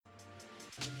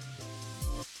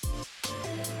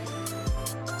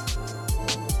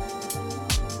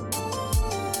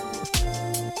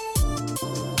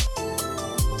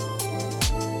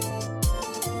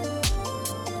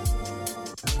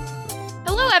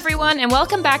everyone, and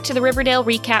welcome back to the Riverdale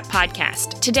Recap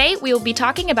Podcast. Today, we will be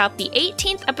talking about the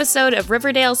 18th episode of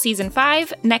Riverdale Season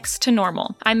 5, Next to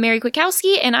Normal. I'm Mary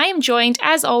Kwiatkowski, and I am joined,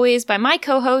 as always, by my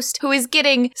co-host, who is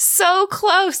getting so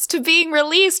close to being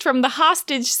released from the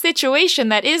hostage situation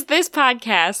that is this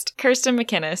podcast, Kirsten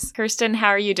McInnes. Kirsten, how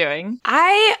are you doing?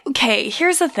 Okay,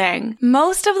 here's the thing.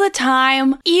 Most of the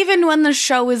time, even when the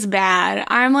show is bad,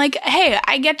 I'm like, hey,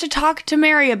 I get to talk to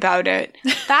Mary about it.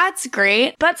 That's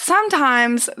great. But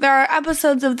sometimes there are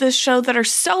episodes of this show that are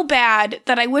so bad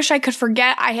that I wish I could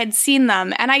forget I had seen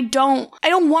them, and I don't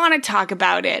want to talk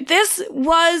about it. This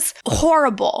was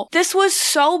horrible. This was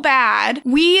so bad.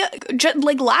 We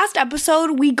last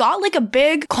episode, we got like a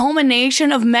big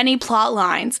culmination of many plot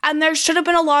lines, and there should have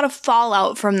been a lot of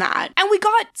fallout from that. And we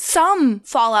got some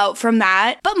fallout from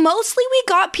that, but mostly we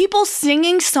got people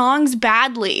singing songs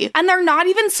badly, and they're not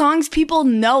even songs people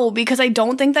know, because I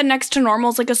don't think that Next to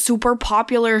Normal is like a super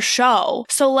popular show.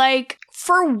 So like,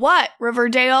 for what,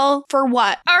 Riverdale? For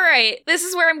what? All right, this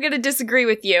is where I'm going to disagree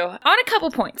with you on a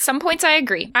couple points. Some points I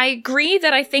agree. I agree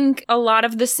that I think a lot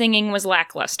of the singing was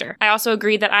lackluster. I also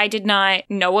agree that I did not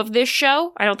know of this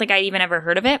show. I don't think I even ever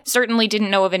heard of it. Certainly didn't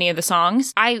know of any of the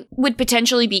songs. I would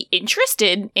potentially be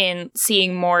interested in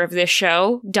seeing more of this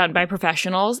show done by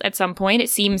professionals at some point.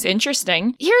 It seems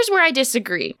interesting. Here's where I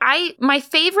disagree. My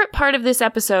favorite part of this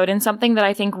episode, and something that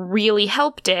I think really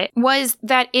helped it, was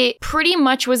that it pretty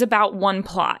much was about one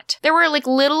plot. There were like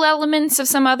little elements of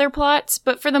some other plots,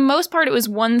 but for the most part it was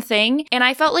one thing, and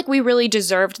I felt like we really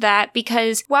deserved that,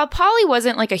 because while Polly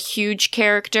wasn't like a huge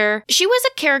character, she was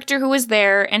a character who was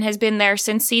there and has been there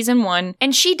since season 1,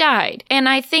 and she died. And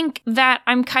I think that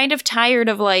I'm kind of tired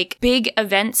of like big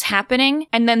events happening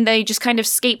and then they just kind of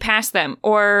skate past them,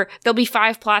 or there'll be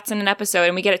 5 plots in an episode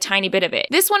and we get a tiny bit of it.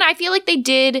 This one, I feel like they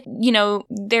did,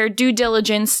 their due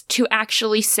diligence to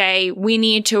actually say, we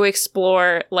need to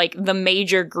explore like the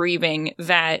major grieving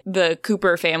that the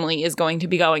Cooper family is going to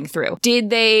be going through.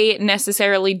 Did they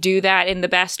necessarily do that in the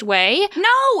best way?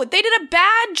 No, they did a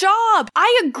bad job.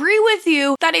 I agree with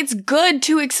you that it's good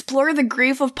to explore the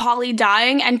grief of Polly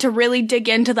dying and to really dig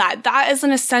into that. That is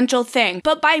an essential thing.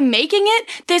 But by making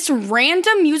it this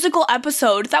random musical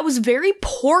episode that was very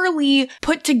poorly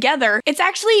put together, it's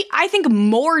actually, I think,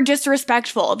 more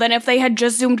disrespectful than if they had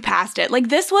just zoomed past it. Like,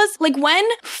 this was, like, when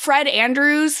Fred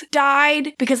Andrews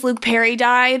died because Luke Perry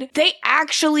died, they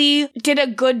actually did a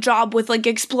good job with like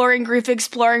exploring grief,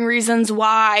 exploring reasons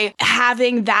why,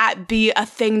 having that be a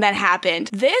thing that happened.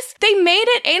 This, they made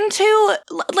it into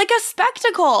like a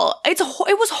spectacle. It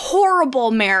was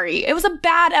horrible, Mary. It was a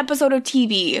bad episode of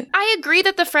TV. I agree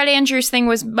that the Fred Andrews thing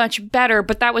was much better,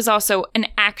 but that was also an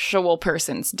actual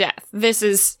person's death. This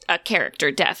is a character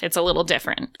death. It's a little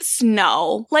different.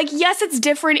 No. Like, yes, it's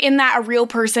different in that a real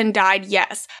person died,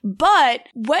 yes. But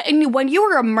when you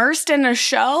were immersed in a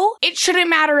show, it shouldn't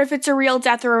matter if it's a real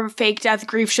death or a fake death.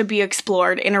 Grief should be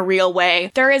explored in a real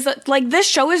way. This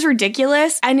show is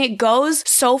ridiculous, and it goes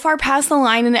so far past the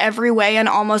line in every way in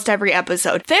almost every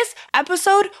episode. This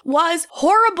episode was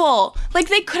horrible. Like,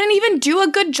 they couldn't even do a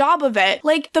good job of it.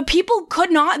 Like,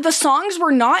 the songs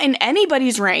were not in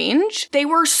anybody's range. They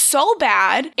were so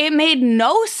bad. It made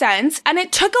no sense, and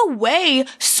it took away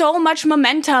so much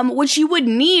momentum, which you would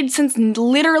need, since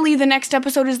literally the next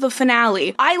episode is the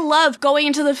finale. I love going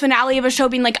into the finale of a show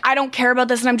being like, I don't care about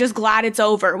this and I'm just glad it's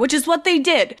over, which is what they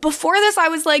did. Before this, I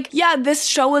was like, yeah, this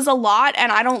show is a lot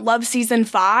and I don't love season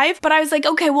 5, but I was like,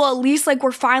 okay, well, at least like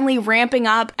we're finally ramping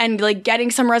up and like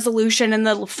getting some resolution in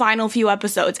the final few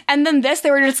episodes. And then this,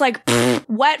 they were just like,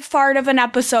 wet fart of an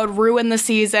episode, ruin the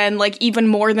season, like even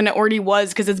more than it already was,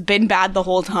 because it's been bad the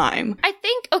whole time. I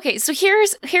think, okay, so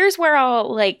here's where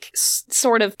I'll like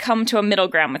sort of come to a middle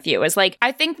ground with you, is like,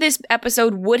 I think this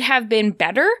episode would have been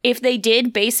better if they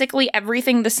did basically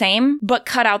everything the same, but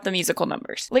cut out the musical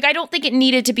numbers. Like, I don't think it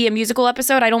needed to be a musical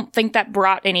episode. I don't think that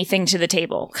brought anything to the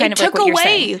table. Kind of like what you're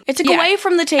saying. It took away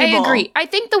from the table. I agree. I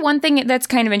think the one thing that's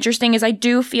kind of interesting is I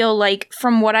do feel like,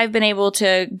 from what I've been able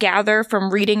to gather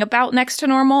from reading about Next to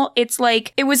Normal, it's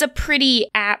like, it was a pretty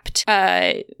apt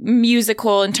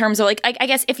musical in terms of like, I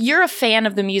guess if you're a fan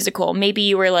of the musical, maybe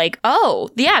you were like, oh,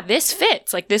 yeah, this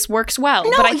fits. Like, this works well.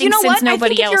 No, but I think since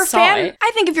nobody else saw it.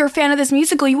 I think if you're a fan of this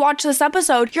musical, you watch this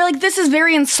episode, you're like, this is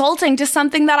very insulting to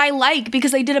something that I like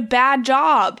because they did a bad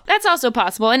job. That's also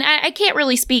possible. And I can't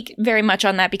really speak very much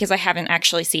on that because I haven't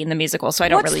actually seen the musical, so I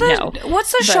don't really know.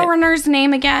 What's the showrunner's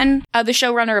name again? The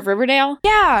showrunner of Riverdale?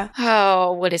 Yeah.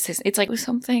 Oh, what is his? It's like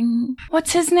something.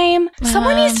 What's his name?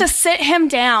 Someone needs to sit him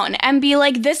down and be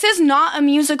like, this is not a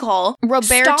musical.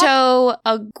 Roberto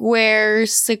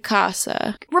Where's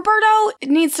Sakasa? Roberto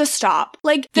needs to stop.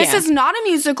 Like, this is not a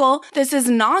musical. This is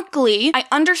not Glee. I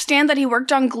understand that he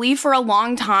worked on Glee for a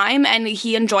long time and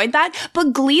he enjoyed that,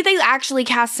 but Glee, they actually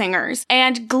cast singers.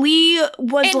 And Glee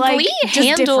was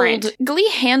Glee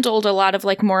handled a lot of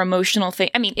like more emotional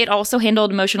things. I mean, it also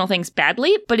handled emotional things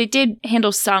badly, but it did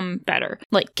handle some better.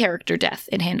 Like character death,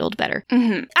 it handled better.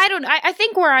 Mm-hmm. I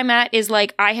think where I'm at is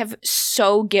like, I have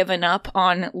so given up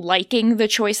on liking the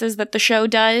choices that the show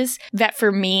does that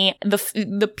for me,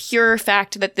 the pure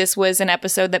fact that this was an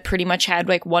episode that pretty much had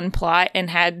like one plot and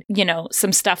had, you know,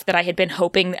 some stuff that I had been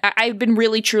hoping, I've been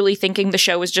really truly thinking the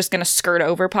show was just going to skirt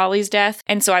over Polly's death.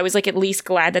 And so I was like at least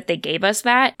glad that they gave us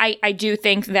that. I do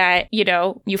think that, you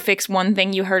know, you fix one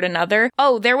thing, you hurt another.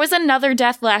 Oh, there was another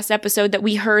death last episode that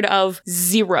we heard of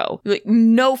zero. Like,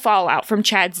 no fallout from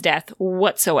Chad's death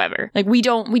whatsoever. Like we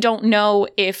don't know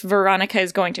if Veronica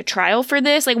is going to trial for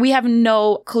this. Like we have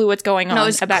no clue what's going on about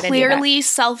any of that. Clearly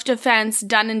self-defense,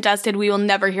 done and dusted. We will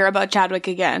never hear about Chadwick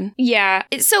again. Yeah.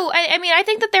 So, I mean, I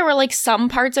think that there were like some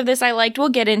parts of this I liked. We'll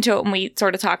get into it when we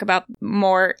sort of talk about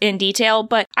more in detail,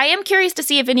 but I am curious to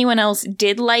see if anyone else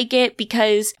did like it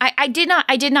because I did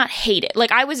not hate it.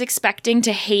 Like I was expecting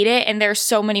to hate it, and there's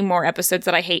so many more episodes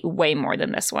that I hate way more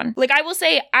than this one. Like I will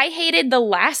say I hated the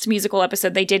last musical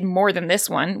episode they did more than this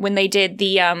one when they did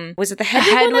the was it the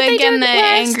Hedwig and the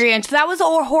Angry Inch. That was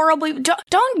horribly.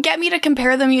 Don't get me to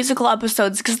compare the musical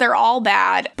episodes because they're all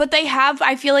bad, but they have.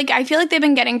 I feel like they've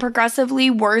been getting progressively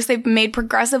worse. They've made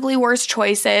progressively worse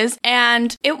choices,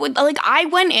 and it would like I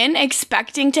went in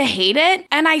expecting to hate it,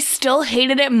 and I still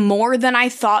hated it more than I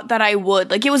thought that I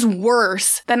would. Like it was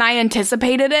worse than I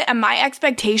anticipated it, and my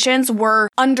expectations were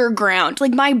underground.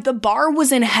 Like the bar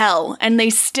was in hell, and they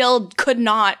still could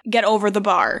not get over the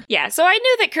bar. Yeah, so I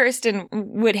knew that Kirsten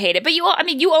would hate it, but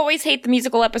you always hate the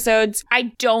musical episodes.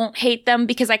 I don't hate them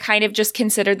because I kind of just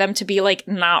consider them to be like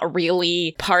not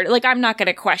really part. Like I'm not going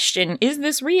to question, is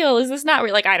this real? Is this not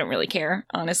real? Like I don't really care,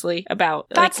 honestly, about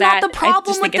that's like, not the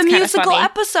problem with the musical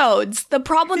episodes. The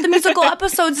problem with the musical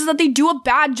episodes is that they do a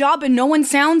bad job and no one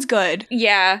sounds good.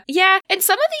 Yeah, and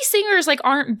some of these singers like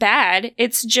aren't bad.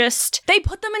 It's just they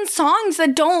put them in songs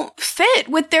that don't fit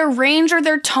with their range or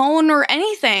their tone or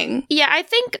anything. Yeah, I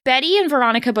think Betty and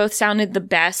Veronica both sounded the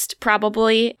best,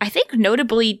 probably. I think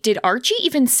notably, did Archie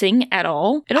even sing at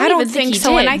all? I don't think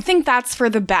so, and I think that's for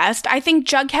the best. I think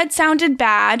Jughead sounded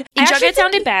bad. Jughead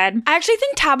sounded bad. I actually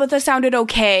think Tabitha sounded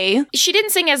okay. She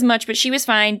didn't sing as much, but she was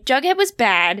fine. Jughead was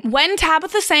bad. When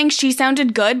Tabitha sang, she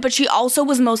sounded good, but she also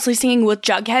was mostly singing with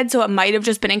Jughead, so it might have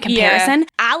just been in comparison. Yeah.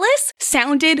 Alice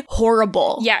sounded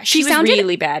horrible. Yeah, she was sounded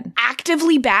really bad.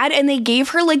 Actively bad, and they gave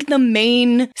her like the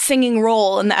main singing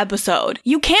role in the episode.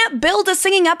 You can't build a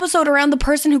singing episode around the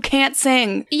person who can't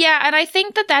sing. Yeah, and I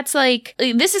think that that's like,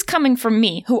 this is coming from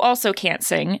me, who also can't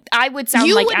sing. I would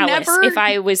sound like Alice if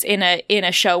I was in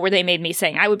a show where they made me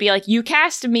sing. I would be like, you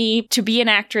cast me to be an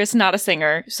actress, not a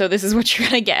singer, so this is what you're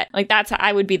gonna get. Like that's how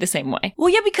I would be the same way. Well,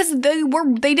 yeah, because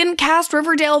they didn't cast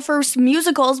Riverdale for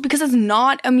musicals because it's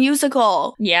not a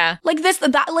musical. Yeah. Like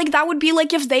that would be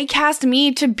like if they cast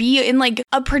me to be in like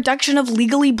a production of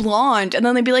Legally Blonde, and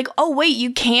then they'd be like, oh wait,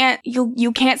 you can't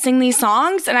sing these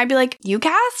songs, and I'd be like, you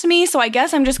cast me, so I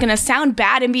guess I'm just gonna sound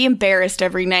bad and be embarrassed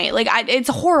every night. Like it's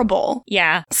horrible.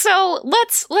 Yeah. So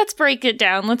let's break it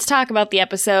down. Let's talk about the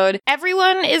episode.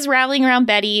 Everyone is rallying around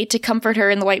Betty to comfort her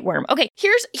in the White Worm. Okay,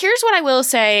 here's what I will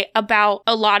say about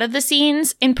a lot of the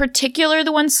scenes, in particular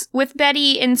the ones with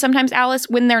Betty and sometimes Alice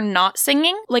when they're not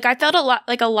singing. Like I felt a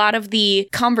lot of the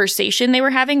conversation they were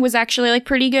having was actually like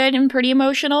pretty good and pretty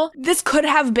emotional. This could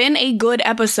have been a good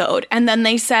episode, and then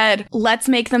they said, let's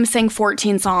make them sing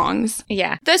 14 songs.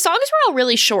 Yeah. The songs were all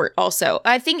really short also.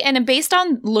 I think, and based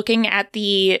on looking at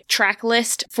the track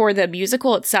list for the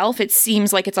musical itself, it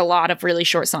seems like it's a lot of really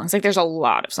short songs. Like there's a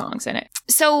lot of songs in it.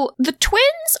 So the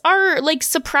twins are like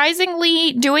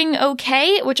surprisingly doing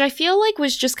okay, which I feel like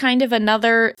was just kind of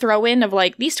another throw in of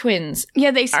like, these twins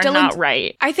they still are not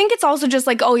right. I think it's also just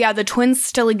like, oh yeah, the twins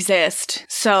still exist.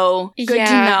 So good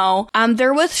to know.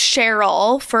 They're with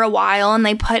Cheryl for a while, and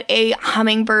they put a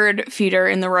hummingbird feeder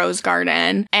in the rose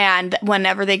garden. And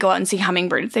whenever they go out and see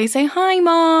hummingbirds, they say, hi,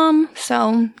 Mom.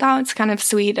 So that's kind of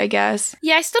sweet, I guess.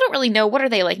 Yeah, I still don't really know. What are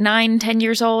they, like 9, 10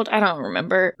 years old? I don't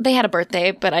remember. They had a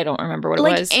birthday, but I don't remember what it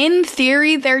was. In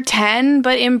theory, they're 10,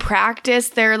 but in practice,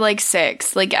 they're like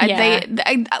 6. Like,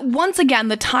 once again,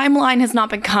 the timeline has not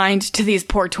been kind to these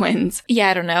poor twins. Yeah,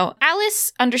 I don't know.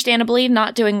 Alice, understandably,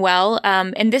 not doing well.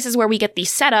 And this is where we get the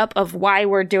setup of why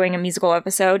we're doing a musical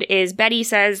episode, is Betty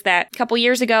says that a couple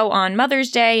years ago on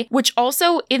Mother's Day, which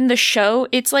also in the show,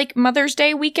 it's like Mother's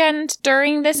Day weekend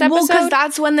during this episode. Well, because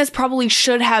that's when this probably should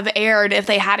should have aired if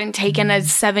they hadn't taken a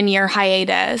 7-year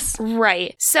hiatus.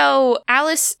 Right. So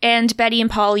Alice and Betty and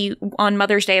Polly on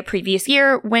Mother's Day a previous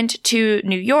year went to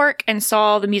New York and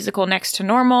saw the musical Next to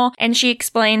Normal. And she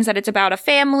explains that it's about a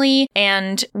family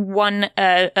and one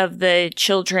of the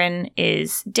children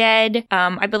is dead.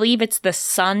 I believe it's the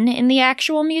son in the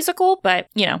actual musical, but,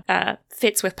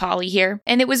 fits with Polly here.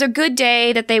 And it was a good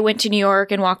day that they went to New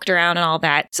York and walked around and all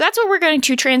that. So that's what we're going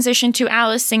to transition to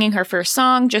Alice singing her first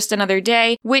song, Just Another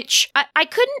Day, which I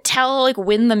couldn't tell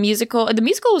when the musical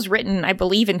was written, I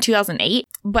believe in 2008,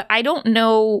 but I don't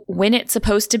know when it's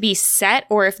supposed to be set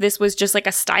or if this was just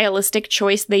a stylistic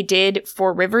choice they did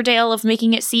for Riverdale of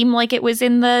making it seem like it was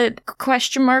in the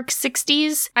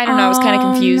 *60s. I don't know. I was kind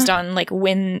of confused on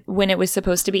when it was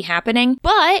supposed to be happening.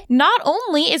 But not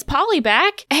only is Polly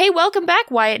back, hey, welcome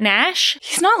back, Wyatt Nash.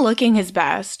 He's not looking his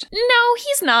best. No,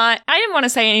 he's not. I didn't want to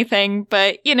say anything,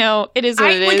 but, it is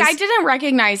what it is. I didn't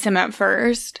recognize him at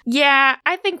first. Yeah,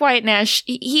 I think Wyatt Nash,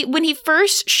 when he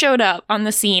first showed up on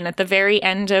the scene at the very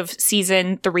end of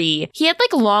season 3, he had,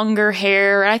 longer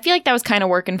hair, and I feel like that was kind of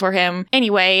working for him.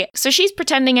 Anyway, so she's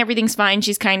pretending everything's fine.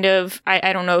 She's kind of,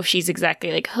 I don't know if she's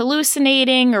exactly,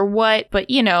 hallucinating or what, but,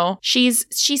 she's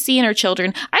seeing her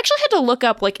children. I actually had to look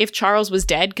up, if Charles was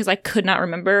dead, because I could not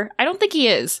remember. I don't think he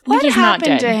is. What he's happened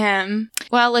not dead. to him?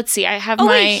 Well, let's see. I have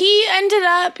wait,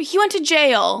 he went to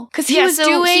jail because he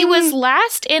was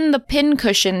last in the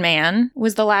Pincushion Man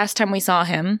was the last time we saw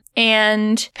him.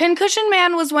 And Pincushion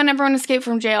Man was when everyone escaped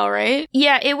from jail, right?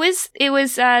 Yeah, it was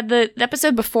the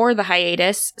episode before the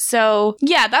hiatus. So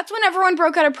yeah, that's when everyone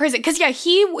broke out of prison. Because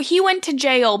he went to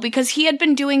jail because he had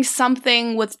been doing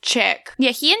something with Chick.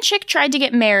 Yeah, he and Chick tried to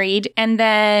get married, and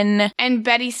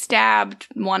Betty stabbed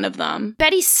one of them.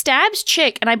 Betty stabs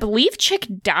Chick, and I believe Chick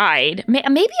died.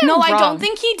 Maybe I'm wrong. I don't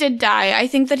think he did die. I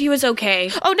think that he was okay.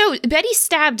 Oh no, Betty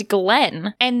stabbed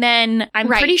Glenn, and then I'm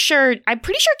pretty sure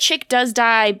Chick does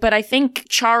die, but I think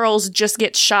Charles just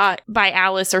gets shot by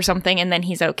Alice or something, and then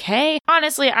he's okay.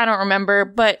 Honestly, I don't remember,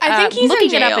 but I think he's looking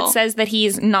in jail. It up, it says that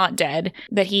he's not dead,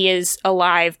 that he is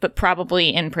alive, but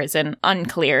probably in prison.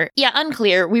 Unclear. Yeah,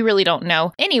 unclear. We really don't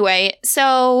know. Anyway,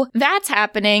 so that's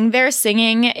happening. They're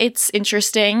singing. It's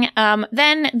interesting.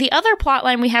 Then the other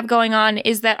plotline we have going on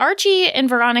is that Archie and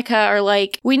Veronica are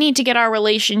we need to get our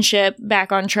relationship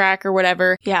back on track or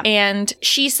whatever. Yeah. And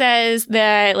she says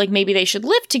that maybe they should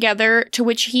live together, to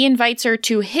which he invites her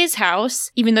to his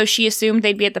house, even though she assumed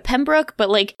they'd be at the Pembroke. But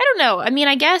I don't know. I mean,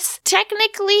 I guess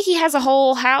technically he has a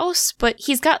whole house, but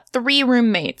he's got 3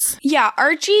 roommates. Yeah,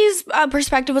 Archie's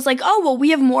perspective was we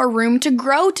have more room to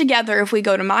grow together if we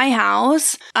go to my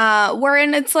house.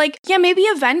 Wherein it's maybe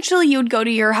eventually you'd go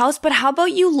to your house, but how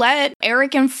about you let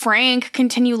Eric and Frank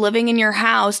continue living in your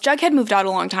house? Jughead moved out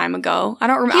a long time ago. I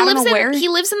don't know where. He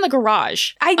lives in the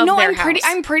garage. I know.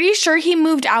 I'm pretty sure he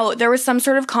moved out. There was some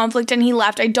sort of conflict and he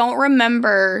left. I don't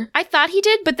remember. I thought he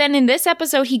did, but then in this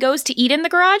episode he goes to eat in the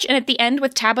garage, and at the end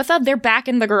with Tabitha, they're back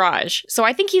in the garage. So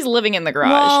I think he's living in the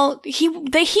garage. Well, he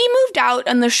moved out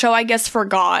and the show, I guess,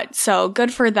 forgot. So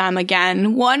good for them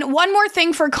again. One more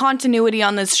thing for continuity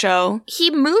on this show.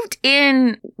 He moved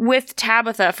in with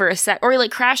Tabitha for a sec, or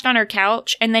crashed on her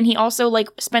couch, and then he also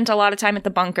spent a lot of time at the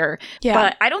bunker. Yeah.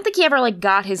 But I don't think he ever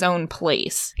got his own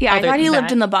place. Yeah, I thought he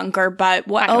lived in the bunker, but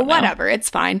whatever, it's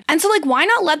fine. And so why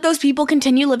not let those people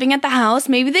continue living at the house?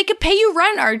 Maybe they could pay you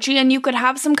rent, Archie, and you could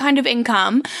have some kind of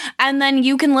income, and then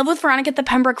you can live with Veronica at the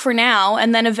Pembroke for now,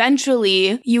 and then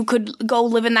eventually you could go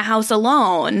live in the house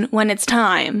alone when it's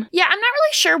time. Yeah, I'm not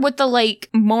really sure what the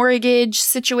mortgage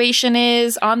situation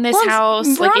is on this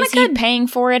house. Veronica, is he paying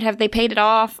for it? Have they paid it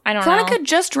off? I don't know. Veronica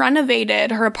just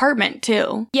renovated her apartment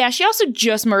too. Yeah, she also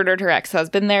just murdered her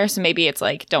ex-husband there, so maybe it's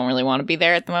don't really want to be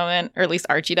there at the moment, or at least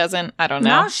Archie doesn't. I don't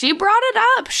know. No, she brought it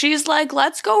up. She's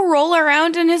let's go roll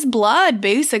around in his blood,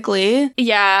 basically.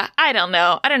 Yeah, I don't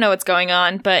know. I don't know what's going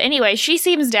on, but anyway, she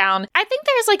seems down. I think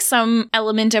there's some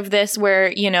element of this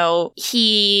where,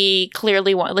 he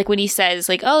clearly when he says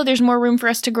oh, there's more room for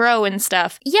us to grow and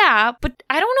stuff. Yeah, but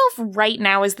I don't know if right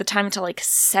now is the time to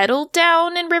settle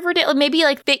down in Riverdale. Maybe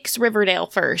fix Riverdale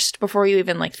first before you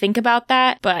even think about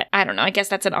that. But I don't know. I guess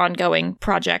that's an ongoing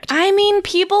project. I mean,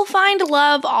 people find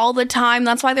love all the time.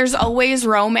 That's why there's always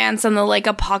romance in the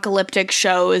apocalyptic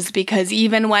shows, because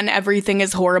even when everything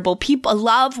is horrible,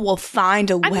 love will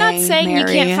find a way. I'm not saying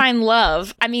Mary. You can't find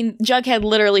love. I mean, Jughead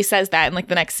literally says that in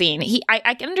the next scene.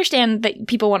 I can understand that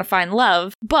people want to find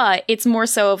love, but it's more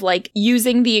so of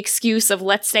using the excuse of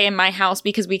let's stay in my house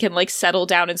because we can settle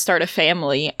down and start a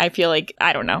family. I feel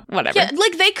I don't know, whatever. Yeah,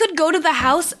 they could go to the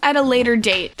house at a later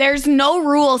date. There's no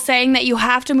rule rule saying that you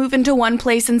have to move into one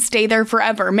place and stay there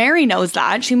forever. Mary knows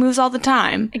that. She moves all the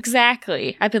time.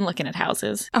 Exactly. I've been looking at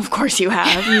houses. Of course you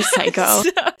have, you psycho.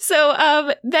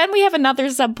 So then we have another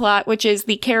subplot, which is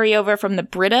the carryover from the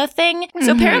Britta thing.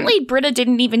 So apparently Britta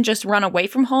didn't even just run away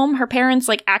from home. Her parents,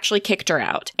 like, actually kicked her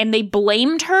out. And they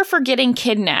blamed her for getting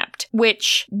kidnapped,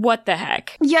 which, what the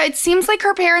heck? Yeah, it seems like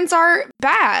her parents are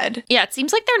bad. Yeah, it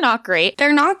seems like they're not great.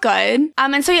 They're not good.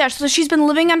 And so she's been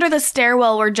living under the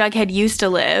stairwell where Jughead used to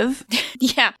live.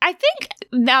 Yeah, I think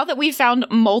now that we've found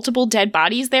multiple dead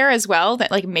bodies there as well,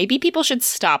 that, like, maybe people should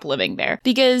stop living there.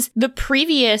 Because the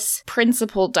previous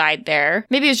principal died there.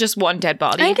 Maybe it was just one dead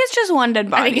body. I think it's just one dead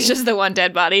body. I think it's just the one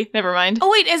dead body. Never mind.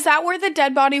 Oh, wait, is that where the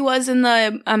dead body was in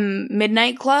the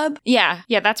Midnight Club? Yeah,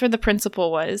 that's where the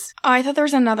principal was. Oh, I thought there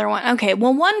was another one. Okay,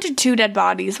 well, 1 to 2 dead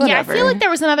bodies, whatever. Yeah, I feel like there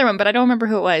was another one, but I don't remember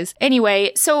who it was.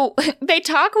 Anyway, so they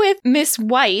talk with Miss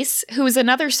Weiss, who is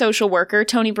another social worker.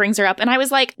 Tony brings her up, and I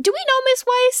was like, do we know Miss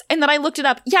Weiss? And then I looked it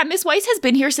up. Yeah, Miss Weiss has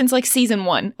been here since, like, season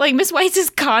 1. Like, Miss Weiss is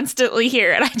constantly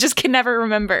here, and I just can never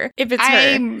remember if it's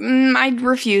her. I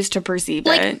refuse to perceive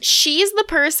it. She's the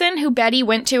person who Betty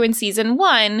went to in season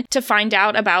 1 to find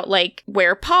out about, like,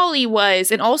 where Polly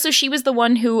was, and also she was the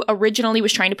one who originally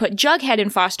was trying to put Jughead in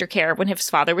foster care when his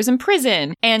father was in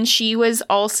prison, and she was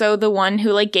also the one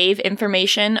who, like, gave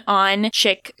information on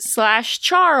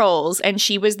Chick/Charles, and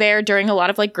she was there during a lot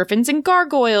of, like, Griffins and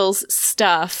Gargoyles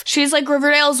stuff. She's, like,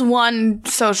 Riverdale's one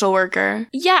social worker.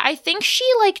 Yeah, I think she,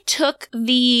 like, took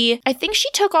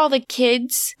all the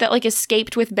kids that, like,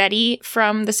 escaped with Betty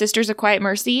from the Sisters of Quiet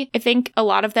Mercy. I think a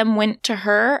lot of them went to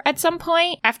her at some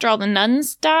point after all the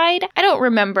nuns died. I don't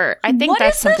remember. I think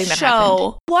that's something that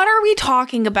happened. What are we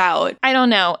talking about? I don't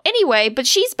know. Anyway, but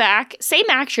she's back. Same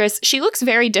actress. She looks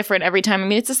very different every time. I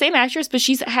mean, it's the same actress, but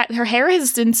her hair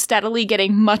has been steadily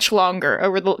getting much longer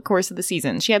over the course of the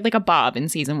season. She had, like, a bob in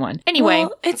season 1. Anyway.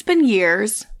 Well, it's been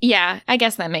years. Yeah, I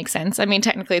guess that makes sense. I mean,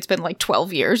 technically it's been like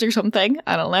 12 years or something.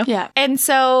 I don't know. Yeah. And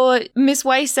so Miss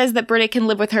Weiss says that Britta can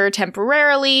live with her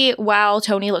temporarily while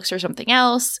Tony looks for something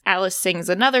else. Alice sings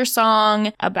another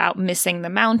song about missing the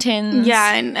mountains.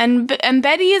 Yeah, and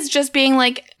Betty is just being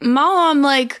like, Mom,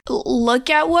 like, look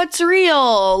at what's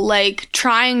real, like,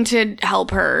 trying to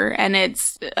help her. And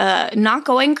it's not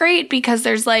going great because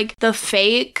there's, like, the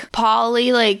fake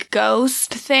Polly, like,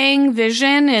 ghost thing.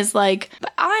 Vision is like,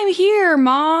 I'm here,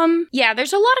 Mom. Yeah,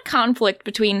 there's a lot of conflict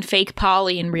between fake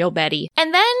Polly and real Betty.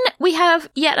 And then we have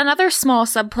yet another small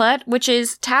subplot, which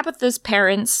is Tabitha's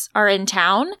parents are in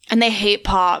town. And they hate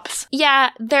Pops. Yeah,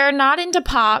 they're not into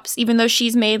Pops, even though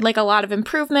she's made, like, a lot of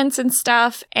improvements and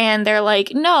stuff. And they're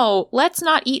like, no, let's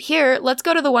not eat here. Let's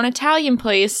go to the one Italian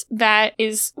place that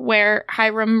is where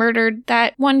Hiram murdered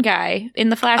that one guy in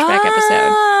the flashback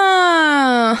episode.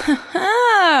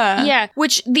 Yeah,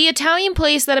 which the Italian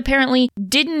place that apparently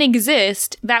didn't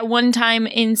exist that one time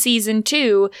in season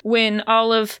 2 when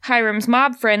all of Hiram's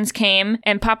mob friends came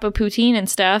and Papa Poutine and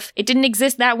stuff. It didn't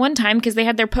exist that one time because they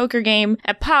had their poker game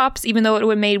at Pops, even though it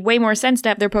would have made way more sense to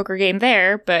have their poker game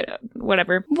there, but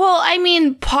whatever. Well, I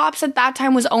mean, Pops at that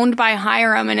time was owned by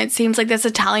Hiram, and it seems like this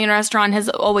Italian restaurant has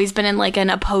always been in, like, an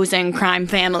opposing crime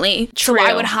family. True. So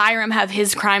why would Hiram have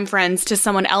his crime friends to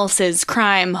someone else's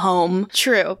crime home?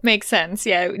 True. Makes sense.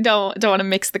 Yeah, don't want to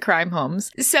mix the crime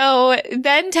homes. So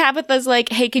then Tabitha's like,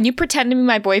 hey, can you pretend to be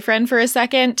my boyfriend for a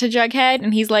second to Jughead?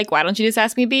 And he's like, why don't you just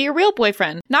ask me to be your real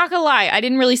boyfriend? Not gonna lie, I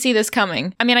didn't really see this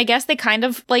coming. I mean, I guess they kind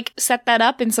of, like, set that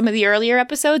up in some of the earlier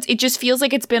episodes. It just feels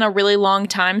like it's been a really long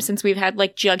time since we've had,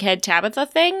 like, Jughead Tabitha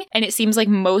thing. And it seems like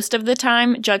most of the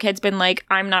time, Jughead's been like,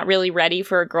 I'm not really ready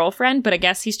for a girlfriend, but I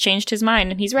guess he's changed his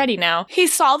mind and he's ready now. He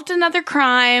solved another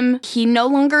crime. He no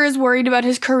longer is worried about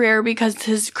his career because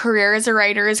his career as a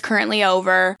writer is currently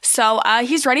over. So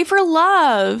he's ready for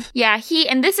love. Yeah,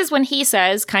 and this is when he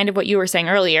says, kind of what you were saying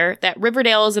earlier, that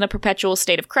Riverdale is in a perpetual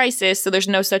state of crisis, so there's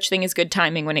no such thing as good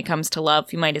timing when it comes to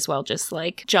love. You might as well just,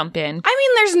 like, jump in. I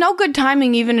mean, there's no good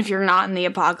timing even if you're not in the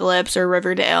apocalypse or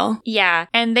Riverdale. Yeah,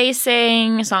 and they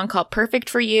sang a song called Perfect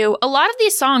for You. A lot of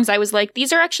these songs, I was like,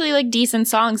 these are actually, like, decent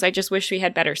songs. I just wish we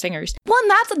had better singers. Well,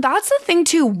 and that's the thing,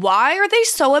 too. Why are they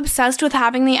so obsessed with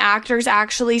having the actors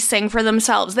actually sing for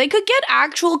themselves? They could get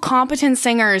actual competent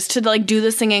singers to, like, do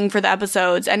the singing for the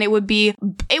episodes, and it would be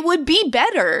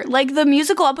better. Like, the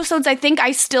musical episodes, I think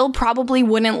I still probably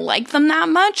wouldn't like them that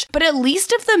much, but at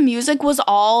least if the music was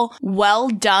all well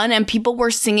done and people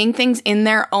were singing things in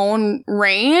their own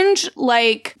range,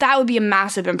 like, that would be a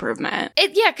massive improvement.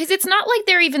 Yeah, because it's not like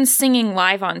they're even singing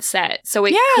live on set, so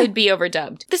it could be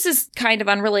overdubbed. This is kind of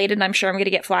unrelated, and I'm sure I'm going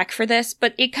to get flack for this,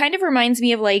 but it kind of reminds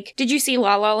me of, like, did you see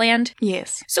La La Land?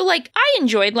 Yes. So, like, I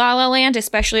enjoyed La La Land. Land,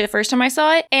 especially the first time I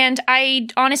saw it. And I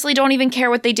honestly don't even care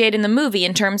what they did in the movie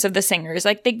in terms of the singers.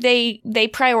 Like they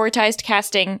prioritized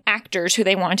casting actors who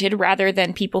they wanted rather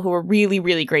than people who were really,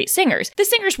 really great singers. The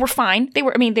singers were fine. They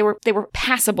were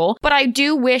passable, but I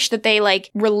do wish that they like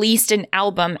released an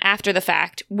album after the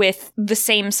fact with the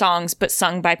same songs but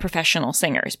sung by professional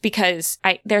singers, because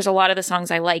there's a lot of the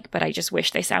songs I like, but I just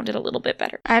wish they sounded a little bit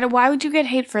better. Why would you get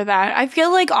hate for that? I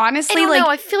feel like, honestly,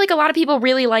 I feel like a lot of people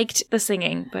really liked the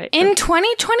singing, but in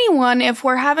 2021, if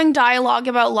we're having dialogue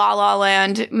about La La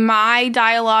Land, my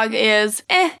dialogue is,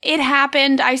 it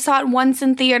happened. I saw it once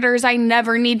in theaters. I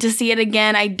never need to see it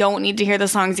again. I don't need to hear the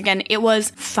songs again. It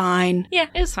was fine. Yeah,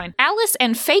 it was fine. Alice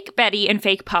and Fake Betty and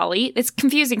Fake Polly, it's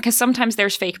confusing because sometimes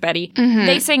there's Fake Betty. Mm-hmm.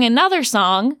 They sang another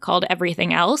song called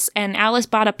Everything Else, and Alice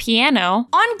bought a piano.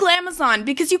 On Glamazon,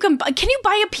 because can you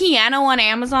buy a piano on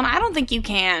Amazon? I don't think you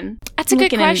can. That's a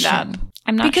good question.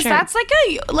 I'm not because sure. That's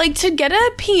to get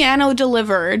a piano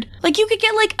delivered, like you could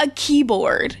get like a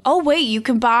keyboard. Oh wait, you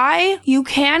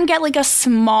can get like a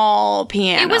small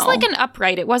piano. It was like an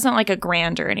upright. It wasn't like a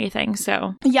grand or anything.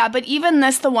 So yeah, but even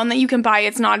the one that you can buy,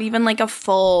 it's not even like a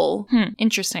full.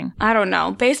 Interesting. I don't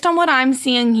know. Based on what I'm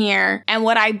seeing here and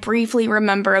what I briefly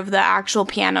remember of the actual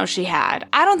piano she had,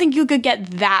 I don't think you could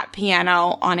get that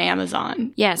piano on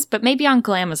Amazon. Yes, but maybe on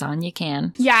Glamazon you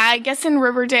can. Yeah, I guess in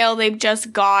Riverdale they've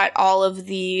just got all of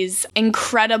these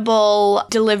incredible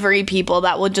delivery people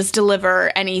that will just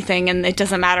deliver anything, and it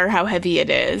doesn't matter how heavy it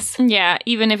is. Yeah,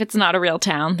 even if it's not a real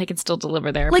town, they can still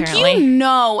deliver there, apparently.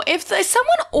 Like, if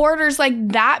someone orders like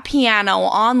that piano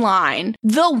online,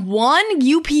 the one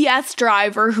UPS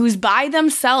driver who's by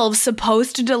themselves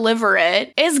supposed to deliver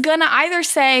it is gonna either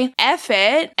say F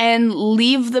it and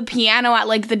leave the piano at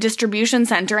like the distribution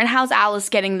center, and how's Alice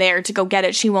getting there to go get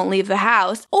it? She won't leave the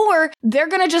house. Or they're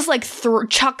gonna just like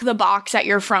chuck the box at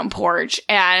your front porch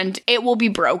and it will be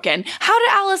broken. How did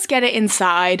Alice get it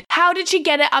inside? How did she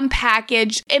get it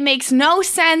unpackaged? It makes no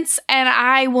sense, and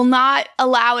I will not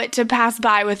allow it to pass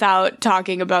by without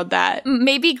talking about that.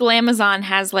 Maybe Glamazon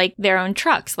has like their own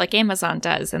trucks like Amazon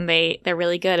does, and they're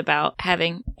really good about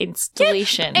having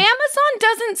installation. Yeah, Amazon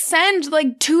doesn't send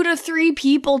like 2 to 3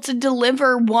 people to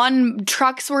deliver one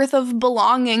truck's worth of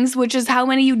belongings, which is how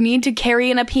many you need to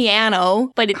carry in a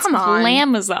piano. But it's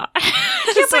Glamazon.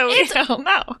 Yeah, so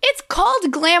but it's called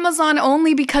Glamazon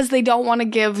only because they don't want to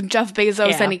give Jeff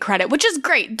Bezos any credit, which is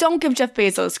great. Don't give Jeff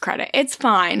Bezos credit. It's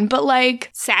fine. But like,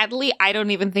 sadly, I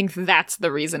don't even think that's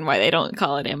the reason why they don't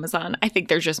call it Amazon. I think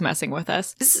they're just messing with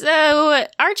us. So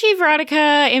Archie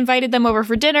Veronica invited them over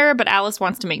for dinner, but Alice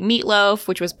wants to make meatloaf,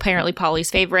 which was apparently Polly's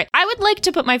favorite. I would like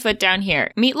to put my foot down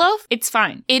here. Meatloaf, it's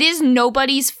fine. It is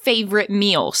nobody's favorite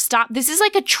meal. Stop. This is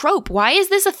like a trope. Why is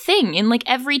this a thing? In like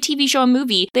every TV show and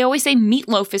movie, they always say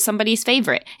meatloaf is somebody's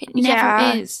favorite. It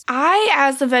never is. I,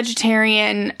 as a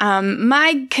vegetarian,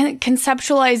 my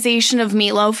conceptualization of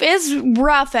meatloaf is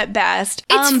rough at best.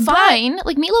 It's fine.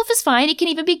 Like, meatloaf is fine. It can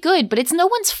even be good, but it's no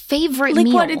one's favorite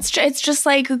meal. Like, what? It's just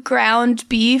like ground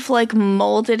beef, like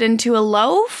molded into a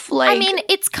loaf? Like, I mean,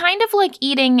 it's kind of like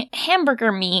eating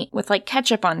hamburger meat with like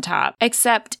ketchup on top,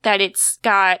 except that it's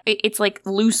like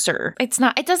looser.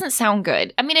 It doesn't sound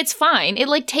good. I mean, it's fine. It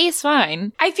like tastes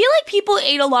fine. I feel like people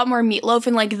ate a lot more meatloaf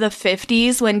in like the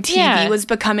 50s when TV was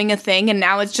becoming a thing, and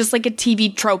now it's just like a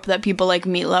TV trope that people like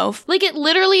meatloaf. Like, it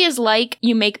literally is like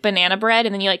you make banana bread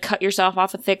and then you like cut yourself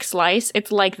off a thick slice.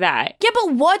 It's like that. Yeah,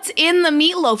 but what's in the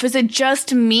meatloaf? Is it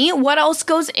just meat? What else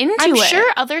goes into it? I'm sure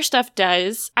other stuff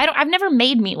does. I've never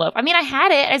made meatloaf. I mean, I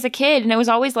had it as a kid and it was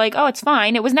always like, oh, it's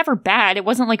fine. It was never bad. It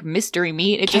wasn't like mystery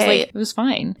meat. It just like, it was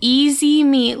fine. Easy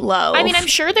meatloaf. I mean, I'm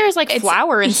sure there's like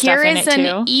flour and stuff in it too. Here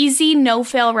is an easy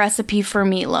no-fail recipe for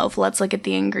meatloaf. Let's look at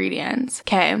the ingredients.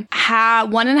 Okay.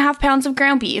 1.5 pounds of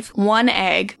ground beef, 1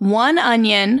 egg, 1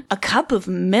 onion, a cup of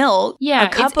milk, a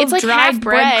cup of like dried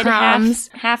breadcrumbs,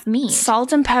 half meat,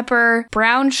 salt and pepper,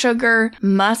 brown sugar,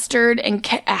 mustard, and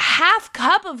a half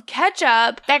cup of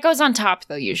ketchup. That goes on top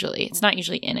though, usually. It's not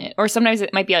usually in it. Or sometimes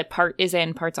it might be like part is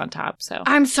in, parts on top, so.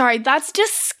 I'm sorry, that's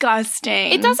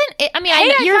disgusting. It doesn't, I mean,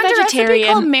 you're a vegetarian. A recipe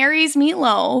called Mary's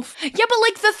Meatloaf. Yeah, but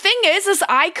like the thing is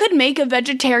I could make a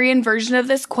vegetarian version of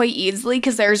this quite easily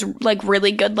because there's like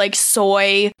really good like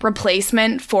soy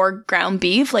replacement for ground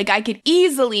beef. Like I could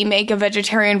easily make a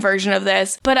vegetarian version of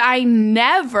this, but I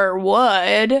never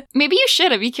would. Maybe you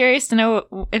should. I'd be curious to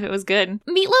know if it was good.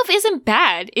 Meatloaf isn't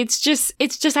bad. It's just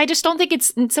I just don't think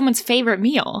it's someone's favorite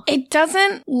meal. It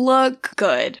doesn't look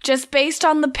good just based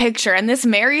on the picture. And this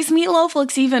Mary's Meatloaf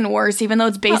looks even worse, even though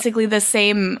it's basically the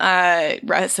same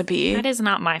recipe. That is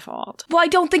not my fault. Well, I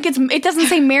don't think it doesn't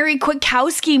say Mary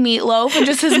Kwiatkowski meatloaf. It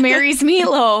just says Mary's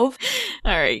meatloaf.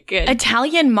 All right, good.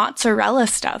 Italian mozzarella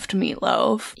stuffed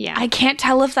meatloaf. Yeah. I can't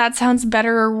tell if that sounds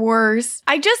better or worse.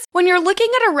 When you're looking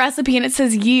at a recipe and it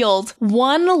says yield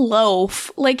 1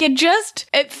 loaf, like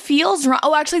it feels wrong.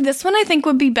 Oh, actually, this one I think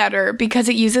would be better because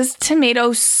it uses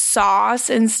tomato sauce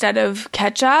instead of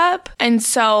ketchup. And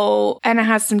it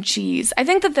has some cheese. I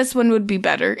think that this one would be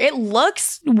better. It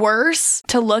looks worse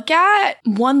to look at.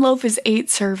 1 loaf is 8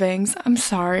 servings. I'm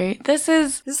sorry. This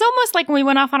is almost like when we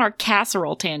went off on our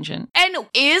casserole tangent. And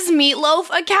is meatloaf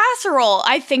a casserole?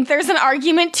 I think there's an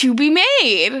argument to be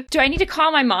made. Do I need to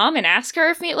call my mom and ask her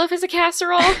if meatloaf is a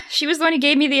casserole? She was the one who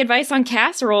gave me the advice on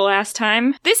casserole last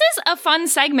time. This is a fun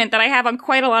segment that I have on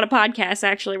quite a lot of podcasts,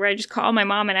 actually, where I just call my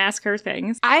mom and ask her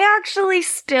things. I actually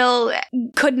still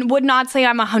would not say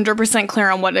I'm 100% clear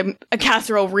on what a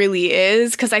casserole really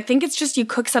is, because I think it's just you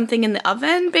cook something in the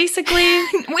oven, basically.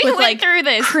 We went through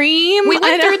this. Cream. We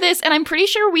went through this, and I'm pretty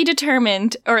sure we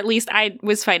determined, or at least I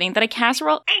was fighting, that a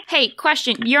casserole... Hey,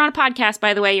 question. You're on a podcast,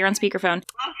 by the way. You're on speakerphone.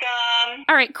 Awesome.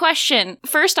 All right, question.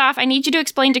 First off, I need you to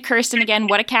explain to Kirsten again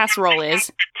what a casserole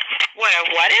is.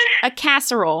 What is? A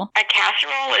casserole. A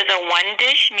casserole is a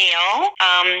one-dish meal,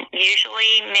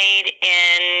 usually made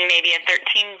in maybe a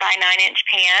 13 by 9-inch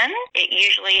pan. It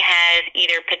usually has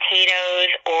either potatoes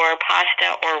or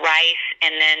pasta or rice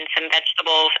and then some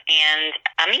vegetables and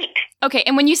a meat. Okay,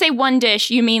 and when you say one dish,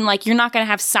 you mean like you're not going to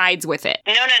have sides with it?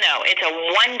 No. It's a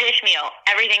one-dish meal.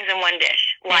 Everything's in one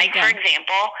dish. Like, for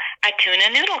example, a tuna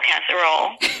noodle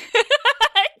casserole.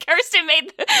 Kirsten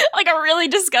made like a really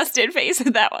disgusted face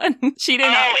at that one. She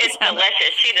didn't know. Oh, it's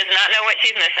delicious. She does not know what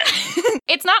she's missing.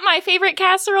 It's not my favorite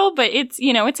casserole, but it's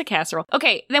a casserole.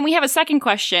 Okay, then we have a second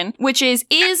question, which is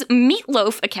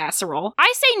meatloaf a casserole?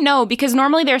 I say no, because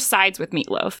normally there's sides with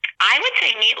meatloaf. I would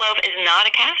say meatloaf is not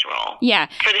a casserole. Yeah.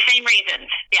 For the same reasons,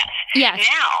 yes. Yes.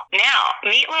 Now,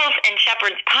 meatloaf and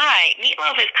shepherd's pie.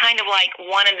 Meatloaf is kind of like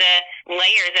one of the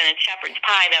layers in a shepherd's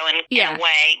pie, though, in a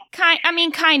way.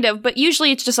 Kind of, but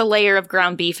usually it's just a layer of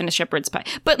ground beef and a shepherd's pie.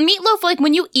 But meatloaf, like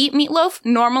when you eat meatloaf,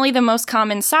 normally the most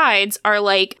common sides are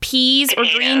like peas or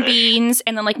green beans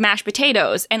and then like mashed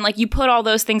potatoes. And like you put all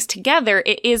those things together,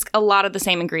 it is a lot of the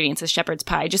same ingredients as shepherd's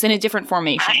pie, just in a different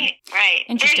formation. Right.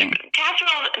 Interesting.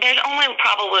 Casseroles, there's only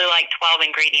probably like 12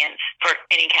 ingredients for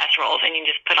any casseroles, and you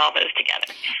just put all those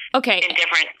together. Okay. In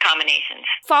different combinations.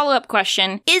 Follow-up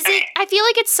question. I feel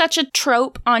like it's such a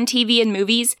trope on TV and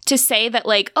movies to say that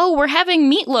like, oh, we're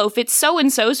having meatloaf, it's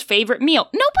so-and-so's favorite meal.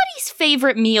 Nobody's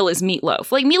favorite meal is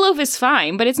meatloaf. Like, meatloaf is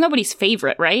fine, but it's nobody's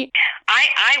favorite, right?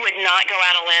 I would not go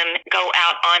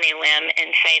out on a limb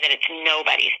and say that it's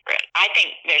nobody's favorite. I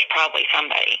think there's probably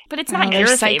somebody. But it's not your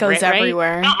there's favorite, psychos right?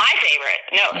 everywhere. Not my favorite.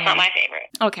 No, it's not my favorite.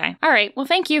 Okay. All right. Well,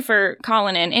 thank you for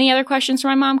calling in. Any other questions for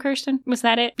my mom, Kirsten? Was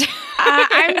that it?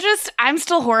 I'm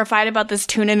still horrified about this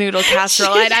tuna noodle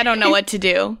casserole. I don't know what to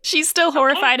do. She's still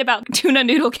horrified about tuna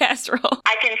noodle casserole.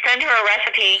 I can send her a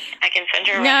recipe.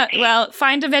 Well,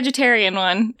 find a vegetarian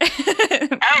one. Oh,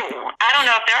 I don't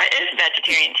know if there is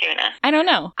vegetarian tuna. I don't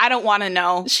know. I don't want to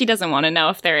know. She doesn't want to know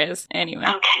if there is. Anyway.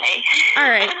 Okay. All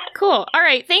right. Cool. All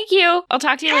right. Thank you. I'll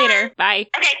talk to you later. Bye.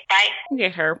 Okay, bye.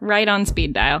 Get her right on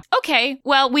speed dial. Okay.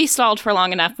 Well, we stalled for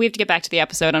long enough. We have to get back to the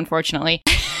episode, unfortunately.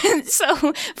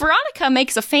 So, Veronica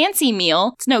makes a fancy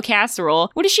meal. It's no casserole.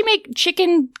 What does she make?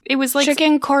 Chicken? It was like...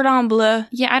 Chicken cordon bleu.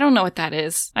 Yeah, I don't know what that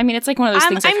is. I mean, it's like one of those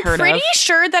things I've heard of. I'm pretty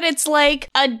sure that it's like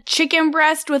a chicken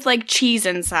breast with like cheese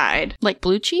inside. Like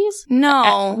blue cheese?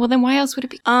 No. Well, then why else would it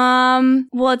be?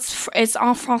 Well, it's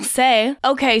en français.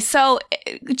 Okay, so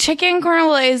chicken cordon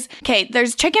bleu is... Okay,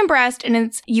 there's chicken breast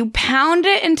and you pound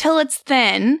it until it's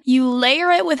thin. You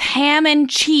layer it with ham and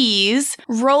cheese.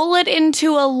 Roll it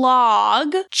into a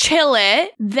log. Chill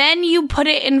it, then you put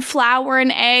it in flour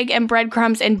and egg and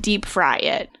breadcrumbs and deep fry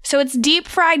it. So it's deep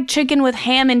fried chicken with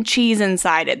ham and cheese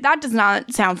inside it. That does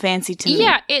not sound fancy to me.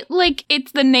 Yeah,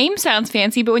 the name sounds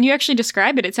fancy, but when you actually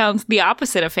describe it, it sounds the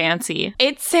opposite of fancy.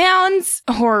 It sounds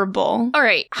horrible. All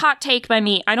right, hot take by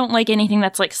me. I don't like anything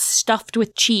that's like stuffed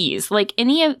with cheese. Like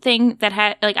anything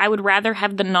that I would rather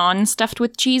have the non-stuffed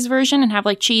with cheese version and have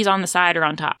like cheese on the side or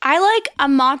on top. I like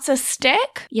a matzo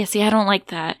stick. Yeah, see, I don't like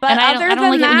that. But and I don't like it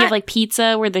when you have like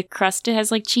pizza where the crust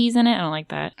has like cheese in it. I don't like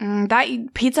that.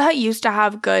 That Pizza Hut used to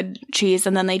have good cheese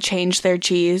and then they changed their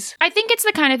cheese. I think it's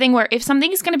the kind of thing where if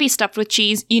something is going to be stuffed with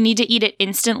cheese, you need to eat it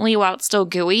instantly while it's still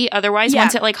gooey. Otherwise,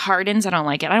 once it like hardens, I don't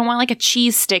like it. I don't want like a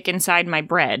cheese stick inside my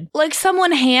bread. Like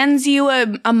someone hands you a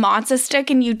matzo stick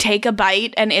and you take a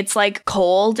bite and it's like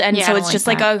cold and so it's just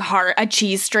like a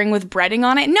cheese string with breading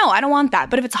on it. No, I don't want that.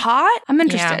 But if it's hot, I'm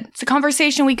interested. Yeah. It's a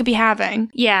conversation we could be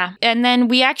having. Yeah. And then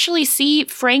we actually see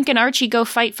Frank and Archie go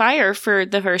fight fire for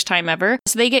the first time ever.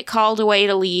 So they get called away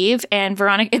to leave, and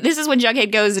Veronica, this is when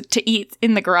Jughead goes to eat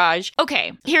in the garage.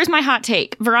 Okay, here's my hot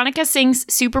take. Veronica sings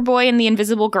Superboy and the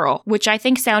Invisible Girl, which I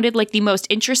think sounded like the most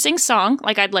interesting song.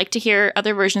 Like, I'd like to hear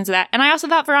other versions of that. And I also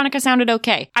thought Veronica sounded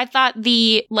okay. I thought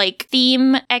the, like,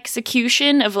 theme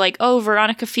execution of, like, oh,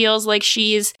 Veronica feels like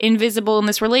she's invisible in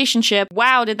this relationship.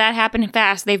 Wow, did that happen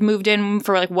fast? They've moved in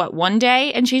for, like, what, one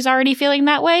day? And she's already feeling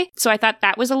that way? So I thought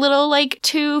that was a little, like,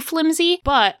 too flimsy.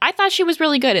 But I thought she was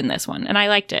really good in this one, and I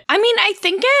liked it. I mean, I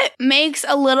think it makes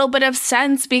a little bit of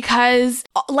sense because,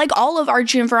 like all of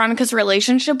Archie and Veronica's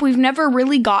relationship, we've never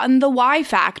really gotten the why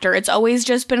factor. It's always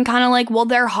just been kind of like, well,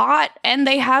 they're hot and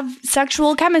they have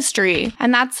sexual chemistry.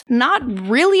 And that's not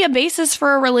really a basis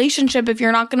for a relationship if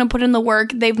you're not going to put in the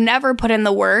work. They've never put in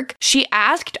the work. She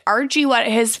asked Archie what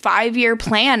his 5-year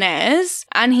plan is,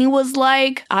 and he was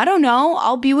like, I don't know,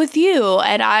 I'll be with you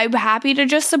and I'm happy to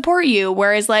just support you.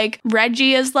 Whereas like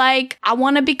Reggie is like, I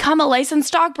want to become a licensed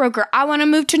stockbroker. I want to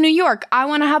move to New York. I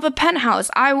want to have a penthouse.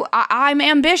 I'm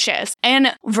ambitious.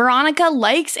 And Veronica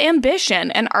likes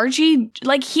ambition. And Archie,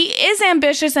 like, he is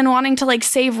ambitious and wanting to like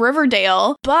save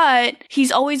Riverdale, but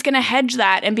he's always going to hedge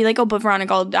that and be like, oh, but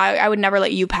Veronica, I would never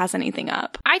let you pass anything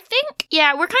up. I think,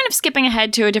 yeah, we're kind of skipping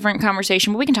ahead to a different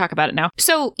conversation, but we can talk about it now.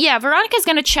 So yeah, Veronica's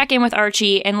going to check in with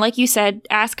Archie and, like you said,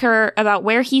 ask her about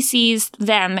where he sees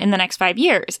them in the next 5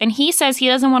 years. And he says he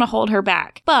doesn't want to hold her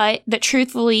back, but that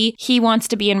truthfully, he wants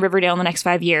to be in Riverdale in the next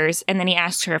 5 years. And then he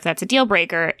asks her if that's a deal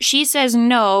breaker. She says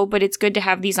no, but it's good to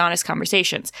have these honest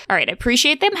conversations. All right, I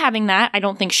appreciate them having that. I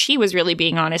don't think she was really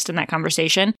being honest in that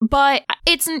conversation, but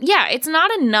it's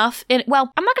not enough.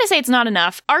 Well, I'm not going to say it's not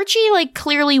enough. Archie, like,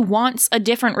 clearly wants a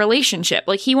different relationship.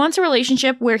 Like, he wants a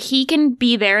relationship where he can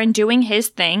be there and doing his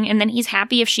thing, and then he's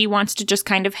happy if she wants to just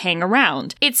kind of hang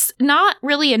around. It's not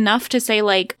really enough to say,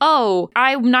 like, oh,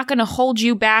 I'm not going to hold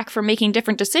you back from making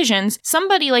different decisions.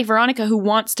 Somebody like Veronica who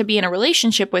wants to be in a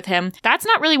relationship with him, that's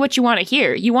not really what you want to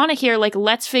hear. You want to hear, like,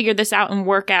 let's figure this out and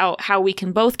work out how we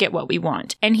can both get what we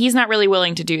want. And he's not really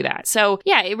willing to do that. So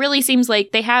yeah, it really seems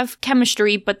like they have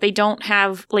chemistry, but they don't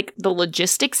have, like, the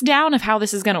logistics down of how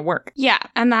this is going to work. Yeah,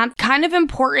 and that's kind of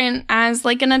important as,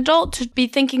 like, an adult to be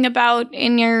thinking about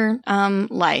in your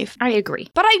life. I agree.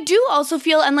 But I do also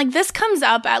feel, and, like, this comes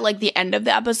up at, like, the end of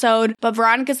the episode, but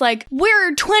Veronica's like,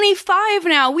 we're 25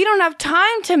 now. We don't have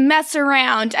time to mess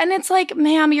around. And it's like,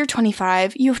 ma'am, you're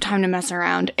 25. You have time to mess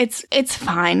around. It's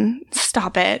fine.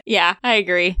 Stop it. Yeah, I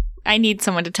agree. I need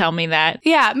someone to tell me that.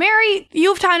 Yeah, Mary, you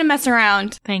have time to mess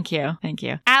around. Thank you. Thank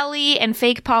you. Allie and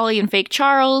Fake Polly and Fake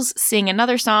Charles sing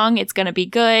another song. It's gonna be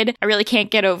good. I really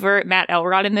can't get over Matt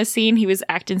Elrod in this scene. He was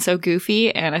acting so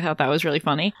goofy, and I thought that was really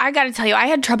funny. I gotta tell you, I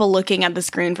had trouble looking at the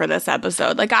screen for this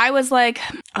episode. Like, I was like,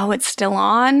 oh, it's still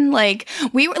on? Like,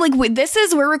 we're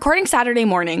recording Saturday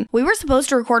morning. We were supposed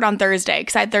to record on Thursday,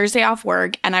 because I had Thursday off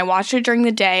work, and I watched it during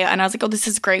the day, and I was like, oh, this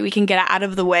is great. We can get it out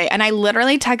of the way. And I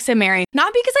literally texted Mary,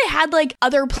 not because I had like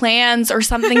other plans or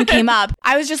something came up.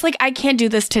 I was just like, I can't do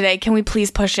this today. Can we please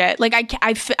push it? Like,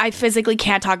 I physically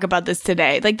can't talk about this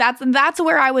today. Like, that's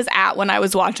where I was at when I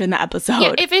was watching the episode.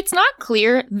 Yeah, if it's not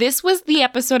clear, this was the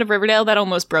episode of Riverdale that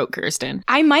almost broke Kirsten.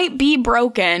 I might be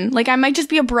broken. Like, I might just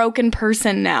be a broken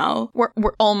person now.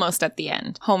 We're almost at the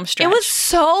end. Home stretch. It was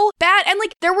so bad. And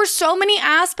like, there were so many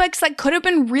aspects that could have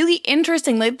been really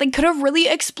interesting. Like, they could have really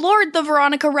explored the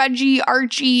Veronica, Reggie,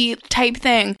 Archie type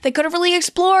thing. They could have really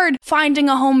explored finding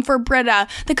a home for Britta.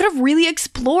 They could have really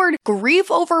explored grief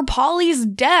over Polly's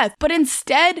death, but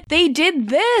instead they did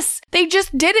this. They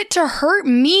just did it to hurt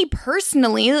me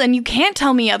personally, and you can't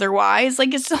tell me otherwise.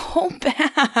 Like, it's so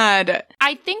bad.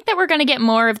 I think that we're going to get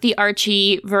more of the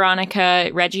Archie,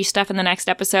 Veronica, Reggie stuff in the next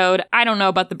episode. I don't know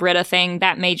about the Britta thing.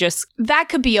 That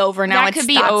could be over now. That could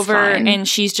be over, fine. And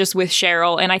she's just with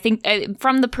Cheryl. And I think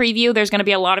from the preview, there's going to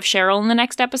be a lot of Cheryl in the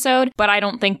next episode, but I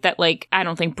don't think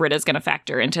Britta's going to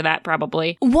factor into that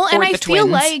probably. Well, and I feel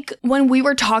like when we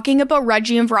were talking about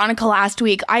Reggie and Veronica last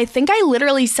week, I think I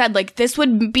literally said, like, this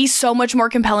would be so much more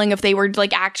compelling if they were,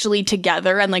 like, actually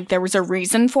together and, like, there was a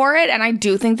reason for it. And I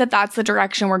do think that that's the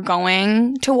direction we're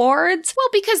going towards. Well,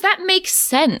 because that makes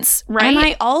sense, right? And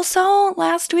I also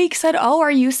last week said, oh,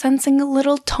 are you sensing a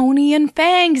little Tony and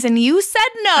Fangs? And you said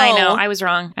no. I know. I was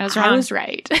wrong. I was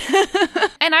right.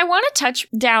 And I want to touch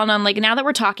down on, like, now that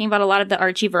we're talking about a lot of the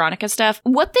Archie Veronica stuff,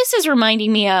 what this is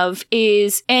reminding me me of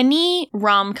is any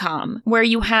rom-com where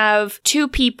you have two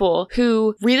people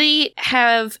who really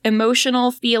have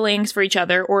emotional feelings for each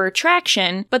other or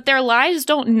attraction, but their lives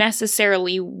don't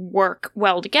necessarily work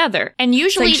well together. And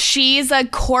usually like she's a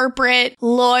corporate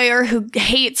lawyer who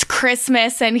hates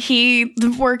Christmas and he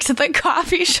works at the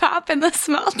coffee shop in the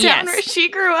small town where she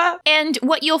grew up. And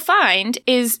what you'll find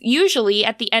is usually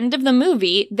at the end of the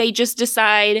movie, they just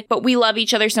decide, but we love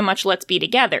each other so much, let's be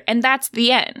together. And that's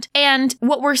the end. And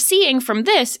what we're seeing from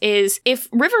this is if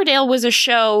Riverdale was a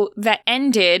show that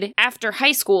ended after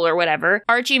high school or whatever,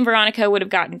 Archie and Veronica would have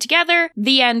gotten together.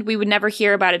 The end, we would never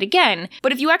hear about it again.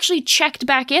 But if you actually checked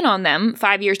back in on them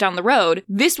 5 years down the road,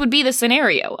 this would be the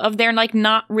scenario of they're like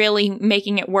not really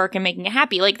making it work and making it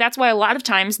happy. Like that's why a lot of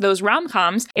times those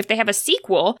rom-coms, if they have a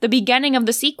sequel, the beginning of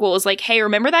the sequel is like, hey,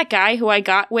 remember that guy who I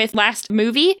got with last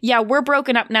movie? Yeah, we're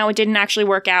broken up now. It didn't actually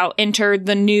work out. Enter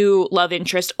the new love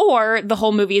interest. Or the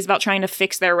whole movie is about trying to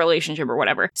fix their relationship or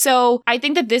whatever. So I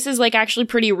think that this is like actually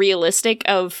pretty realistic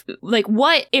of like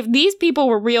what if these people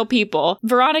were real people,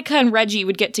 Veronica and Reggie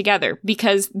would get together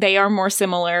because they are more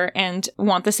similar and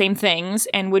want the same things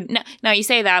and would now you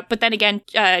say that, but then again,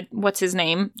 what's his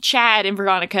name? Chad and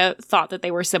Veronica thought that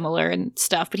they were similar and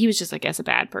stuff, but he was just, I guess, a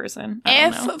bad person.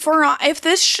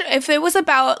 If it was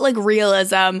about like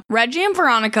realism, Reggie and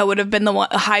Veronica would have been the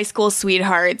high school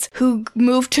sweethearts who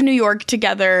moved to New York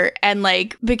together and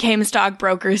like became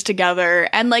stockbrokers together,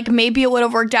 and like maybe it would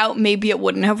have worked out, maybe it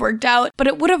wouldn't have worked out, but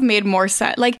it would have made more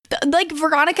sense. Like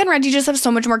Veronica and Reggie just have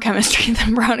so much more chemistry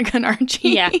than Veronica and Archie.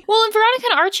 Yeah. Well, and Veronica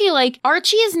and Archie, like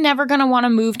Archie is never gonna want to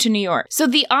move to New York. So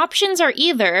the options are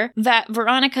either that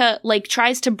Veronica like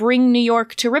tries to bring New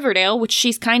York to Riverdale, which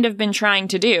she's kind of been trying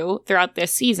to do throughout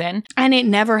this season, and it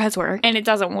never has worked. And it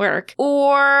doesn't work.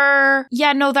 Or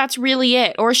yeah, no, that's really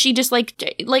it. Or she just like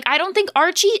I don't think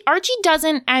Archie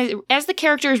doesn't, as the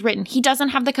character is written, he doesn't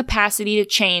have the capacity to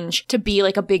change to be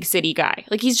like a big city guy.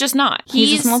 Like he's just not.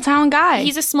 He's a small town guy.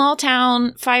 He's a small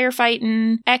town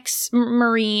firefighting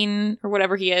ex-Marine or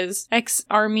whatever he is,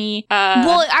 ex-Army.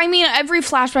 Well, I mean, every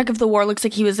flashback of the war looks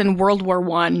like he was in World War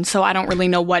I, so I don't really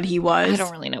know what he was. I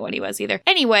don't really know what he was either.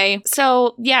 Anyway,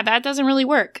 so yeah, that doesn't really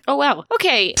work. Oh well.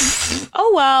 Okay.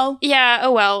 Oh well. Yeah,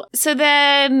 oh well. So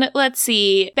then, let's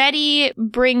see. Betty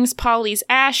brings Polly's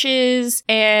ashes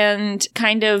and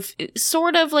kind of,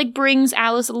 sort of like brings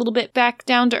Alice a little bit back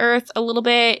down to earth a little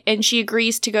bit, and she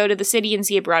agrees to go to the city and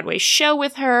see a Broadway show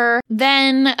with her.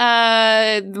 Then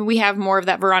we have more of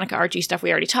that Veronica Archie stuff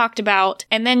we already talked about.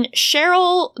 And then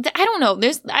Cheryl, I don't know,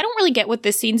 I don't really get what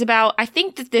this scene's about. I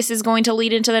think that this is going to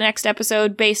lead into the next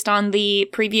episode based on the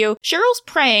preview. Cheryl's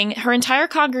praying. Her entire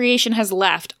congregation has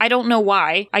left. I don't know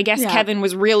why. I guess Kevin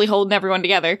was really holding everyone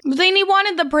together. They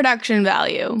wanted the production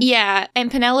value. Yeah,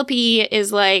 and Penelope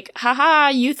is like, haha,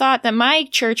 you thought that my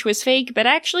church was fake, but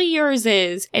actually yours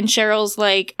is. And Cheryl's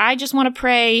like, I just want to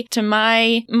pray to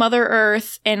my Mother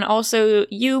Earth, and also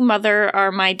you, Mother,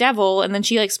 are my devil. And then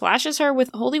she like splashes her with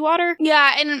holy water.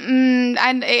 Yeah,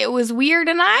 and it was weird,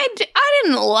 and I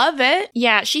didn't love it.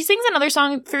 Yeah, she sings another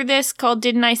song through this called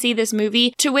Didn't I See This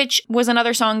Movie? To which was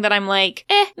another song that I'm like,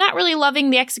 not really loving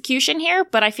the execution here,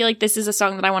 but I feel like this is a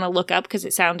song that I want to look up because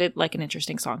it sounded like an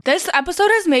interesting song. This episode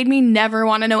has made me never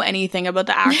want to know anything about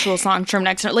the actual songs from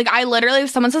Next to... Like, I literally, if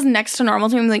someone says Next to Normal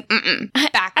to me, I'm like,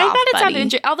 back off, I bet it buddy. sounded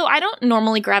interesting. Although I don't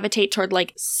normally gravitate toward,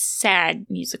 like, sad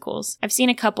musicals. I've seen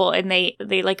a couple, and they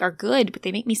like, are good, but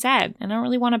they make me sad. And I don't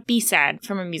really want to be sad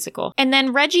from a musical. And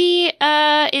then Reggie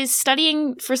is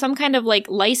studying for some kind of, like,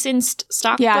 licensed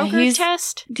stockbroker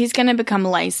test. He's going to become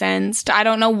licensed. I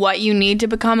don't know what you need to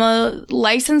become a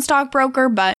licensed stockbroker,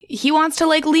 but he wants to,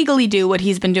 like, legally do what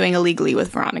he's been doing illegally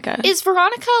with Veronica. Is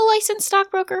Veronica a licensed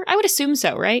stockbroker? I would assume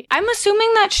so, right? I'm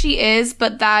assuming that she is,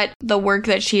 but that the work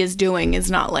that she is doing is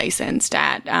not licensed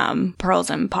at Pearls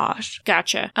and Posh.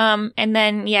 Gotcha. And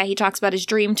then, yeah, he talks about his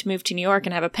dream to move to New York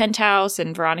and have a penthouse,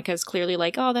 and Veronica's clearly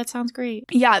like, oh, that sounds great.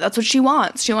 Yeah, that's what she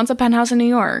wants. She wants a penthouse in New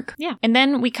York. Yeah. And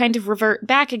then we kind of revert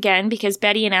back again because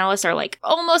Betty and Alice are like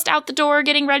almost out the door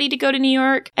getting ready to go to New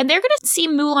York, and they're gonna see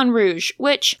Moulin Rouge,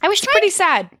 which I was trying... pretty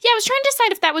sad. Yeah, I was trying to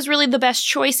decide if that was really the best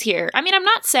choice here. I mean, I'm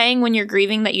not saying when you're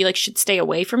grieving that you like should stay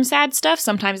away from sad stuff.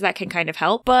 Sometimes that can kind of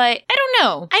help, but I don't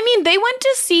know. I mean, they went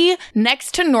to see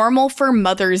Next to Normal for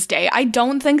Mother's Day. I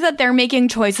don't think that they're making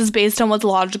choices based on what's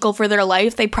logical for their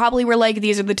life. They probably were like,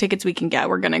 these are the tickets we can get.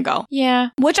 We're gonna go. Yeah.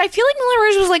 Which I feel like Moulin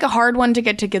Rouge was like a hard one to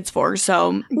get tickets for,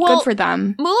 so good for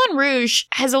them. Moulin Rouge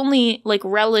has only like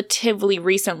relatively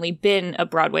recently been a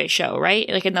Broadway show, right?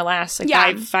 Like in the last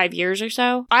like five years or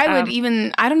so. I don't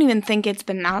even think it's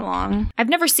been that long. I've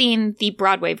never seen the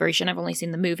Broadway version. I've only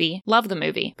seen the movie. Love the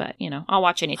movie, but you know, I'll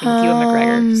watch anything with Ewan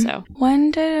McGregor. So when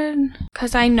when did...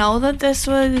 Because I know that this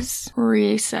was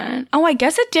recent. Oh, I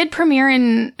guess it did premiere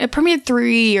it premiered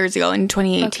 3 years ago in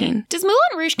 2018. Okay. Does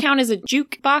Moulin Rouge count as a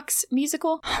jukebox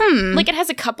musical? Like, it has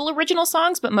a couple original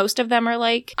songs, but most of them are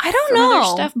like... I don't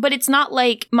know. Stuff. But it's not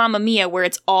like Mamma Mia, where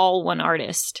it's all one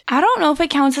artist. I don't know if it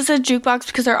counts as a jukebox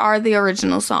because there are the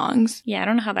original songs. Yeah, I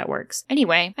don't know how that works.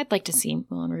 Anyway, I'd like to see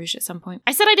Moulin Rouge at some point.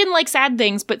 I said I didn't like sad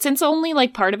things, but since only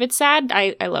like part of it's sad,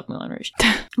 I love Moulin Rouge.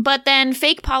 But then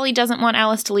fake Polly doesn't want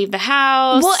Alice to leave the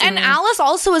house. Well, and Alice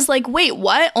also is like, wait,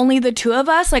 what? Only the two of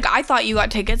us? Like, I thought you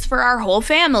got tickets for our whole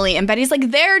family. And Betty's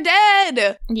like, they're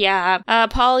dead. Yeah.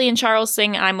 Polly and Charles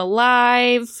sing I'm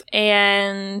Alive.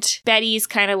 And Betty's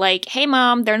kind of like, hey,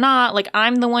 Mom, they're not. Like,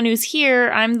 I'm the one who's here.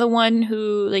 I'm the one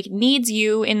who, like, needs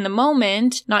you in the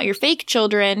moment, not your fake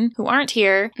children who aren't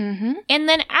here. Mm-hmm. And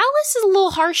then Alice is a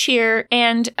little harsh here,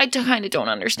 and I kind of don't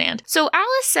understand. So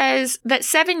Alice says that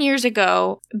 7 years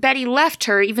ago, Betty left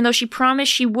her, even though she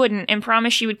promised she wouldn't, and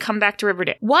promised she would come back to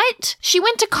Riverdale. What? She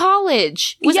went to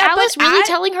college. Was Alice really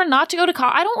telling her not to go to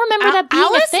college? I don't remember that being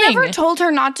Alice a thing. Alice never told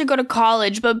her not to go to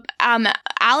college, but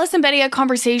Alice and Betty had a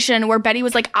conversation where Betty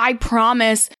was like, I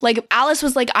promise. Like, Alice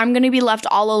was like, I'm going to be left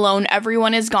all alone.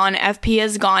 Everyone is gone. FP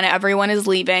is gone. Everyone is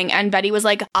leaving. And Betty was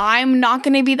like, I'm not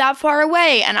going to be that far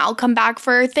away, and I'll come back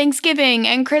for Thanksgiving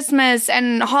and Christmas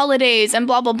and holidays and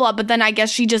blah, blah, blah. But then I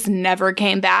guess she just never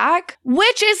came back,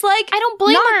 which is like, I don't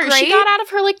blame her. Great. She got out of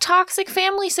her like toxic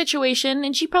family situation,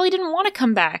 and she probably didn't want to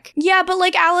come back. Yeah, but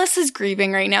like Alice is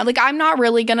grieving right now. Like, I'm not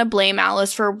really going to blame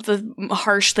Alice for the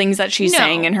harsh things that she's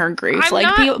saying in her grief.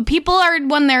 People are,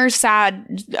 when they're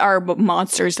sad, are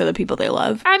monsters to the people they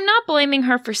love. I'm not blaming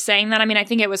her for saying that. I mean, I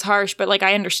think it was harsh, but like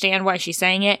I understand why she's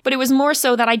saying it. But it was more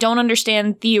so that I don't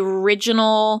understand the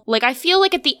original. Like, I feel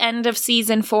like at the end of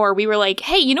season 4, we were like,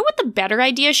 hey, you know what the better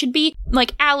idea should be?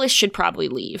 Like, Alice should probably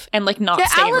leave and like not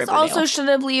stay in Riverdale. Alice also should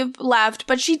have left,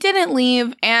 but she didn't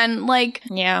leave. And like,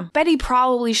 yeah, Betty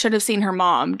probably should have seen her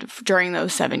mom during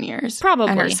those 7 years. Probably.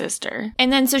 And her sister.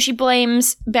 And then so she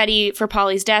blames Betty for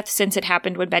Polly's death since it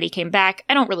happened when Betty came back.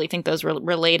 I don't really think those were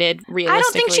related, realistically. I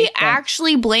don't think she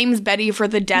actually blames Betty for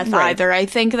the death either. I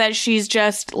think that she's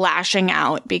just lashing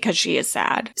out because she is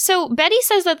sad. So Betty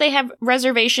says that they have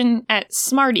reservation at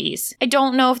Smarties. I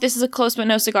don't know if this is a close but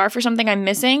no cigar for something I'm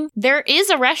missing. There is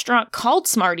a restaurant called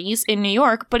Smarties in New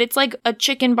York, but it's like a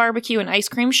chicken barbecue and ice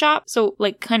cream shop. So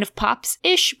like kind of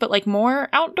Pops-ish, but like more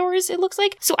outdoors, it looks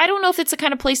like. So I don't know if it's the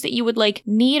kind of place that you would like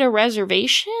need a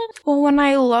reservation. Well, when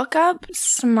I look up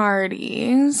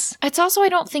Smarties, it's also, I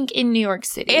don't think, in New York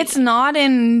City. It's not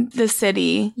in the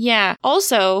city. Yeah.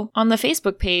 Also, on the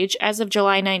Facebook page, as of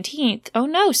July 19th, oh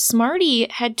no, Smarty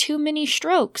had 2 mini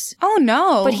strokes. Oh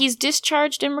no. But he's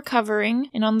discharged and recovering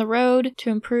and on the road to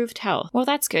improved health. Well,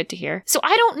 that's good to hear. So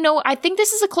I don't know. I think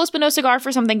this is a close but no cigar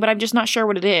for something, but I'm just not sure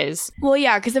what it is. Well,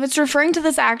 yeah, because if it's referring to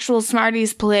this actual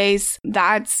Smarties place,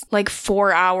 that's like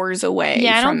 4 hours away.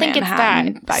 Yeah, I don't think Manhattan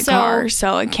it's that. by car,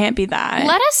 so it can't be that.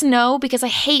 Let us know, because I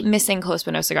hate missing close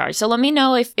but no cigars. So let me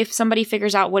know if somebody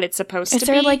figures out what it's supposed to be. Is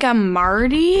there like a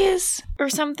Marty's? Or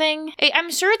something?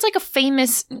 I'm sure it's like a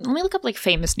famous... Let me look up like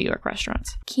famous New York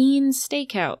restaurants. Keen's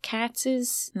Steakout.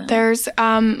 Katz's? No. There's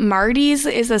Marty's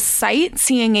is a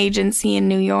sightseeing agency in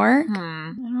New York.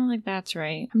 I don't think that's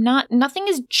right. Nothing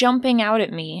is jumping out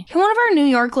at me. Can one of our New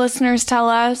York listeners tell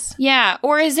us? Yeah.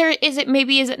 Or is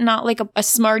it not like a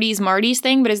Smarties Marty's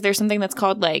thing, but is there something that's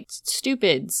called like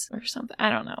Stupids or something?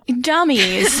 I don't know.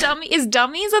 Dummies. Is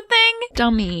Dummies a thing?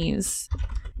 Dummies.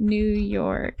 New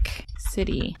York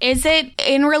City. Is it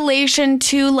in relation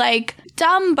to like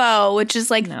Dumbo, which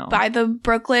is like by the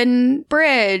Brooklyn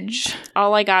Bridge?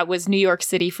 All I got was New York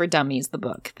City for Dummies, the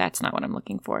book. That's not what I'm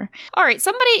looking for. All right,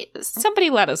 somebody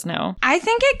let us know. I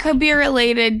think it could be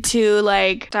related to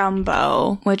like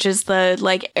Dumbo, which is the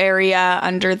like area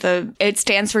under it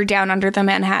stands for down under the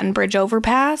Manhattan Bridge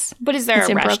overpass. But is there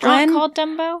a restaurant called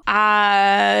Dumbo?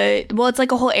 Well, it's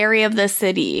like a whole area of the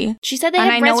city. She said they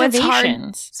have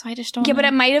reservations, so I just don't know. Yeah, but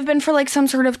it might have been for like some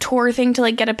sort of tour thing to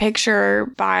like get a picture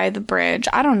by the bridge.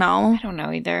 I don't know. I don't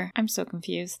know either. I'm so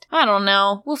confused. I don't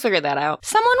know. We'll figure that out.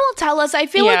 Someone will tell us. I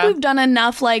feel like we've done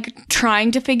enough like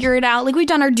trying to figure it out. Like we've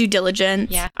done our due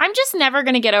diligence. Yeah. I'm just never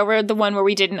going to get over the one where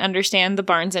we didn't understand the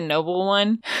Barnes and Noble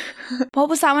one. What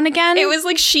was that one again? It was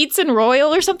like Sheets and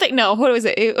Royal or something. No, what was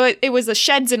it? It was a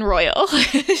Sheds and Royal.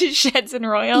 Sheds and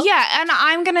Royal. Yeah, and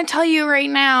I'm going to tell you right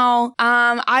now,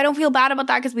 I don't feel bad about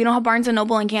that because we don't have Barnes and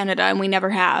Noble in Canada and we never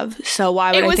have. So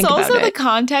why would I think about it? It was also the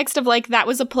context of like that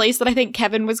was a place that I think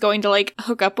Kevin was going to like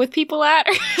hook up with people at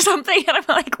or something. And I'm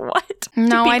like, what?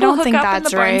 No, I don't think up in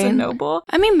that's the Barnes right. and Noble?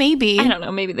 I mean, maybe. I don't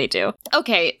know. Maybe they do.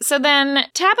 Okay, so then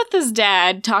Tabitha's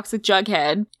dad talks with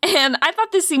Jughead, and I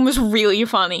thought this scene was really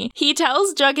funny. He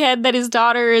tells Jughead that his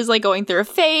daughter is like going through a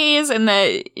phase and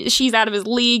that she's out of his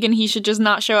league and he should just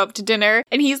not show up to dinner.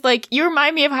 And he's like, "You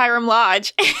remind me of Hiram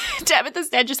Lodge." Tabitha's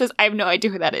dad just says, "I have no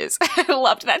idea who that is." I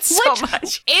loved that so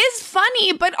much. Is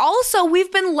funny, but also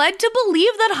we've been led to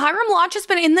believe that Hiram Lodge has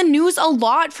been in the news a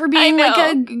lot for being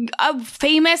like a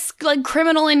famous like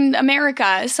criminal in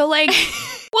America. So like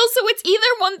Well, so it's either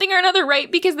one thing or another, right?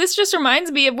 Because this just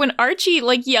reminds me of when Archie,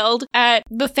 like, yelled at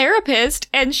the therapist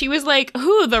and she was like,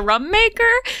 "Who, the rum maker?"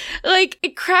 Like,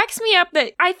 it cracks me up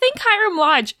that I think Hiram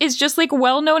Lodge is just, like,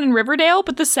 well-known in Riverdale,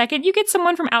 but the second you get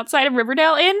someone from outside of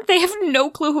Riverdale in, they have no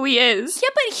clue who he is. Yeah,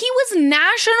 but he was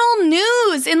national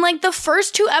news in, like, the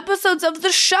first 2 episodes of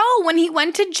the show when he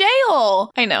went to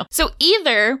jail. I know. So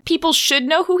either people should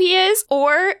know who he is,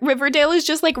 or Riverdale is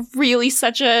just, like, really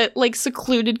such a, like,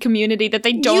 secluded community that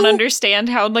they don't understand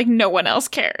how, like, no one else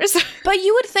cares. But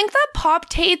you would think that Pop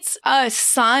Tate's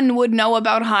son would know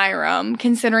about Hiram,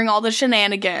 considering all the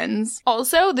shenanigans.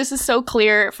 Also, this is so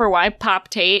clear for why Pop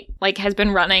Tate, like, has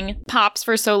been running Pops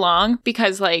for so long,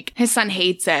 because, like... his son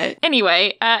hates it.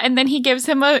 Anyway, and then he gives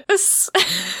him a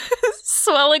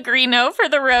Swellegrino for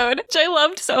the road, which I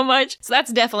loved so much. So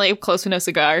that's definitely close to no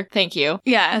cigar. Thank you.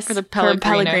 Yes. For the Pellegrino.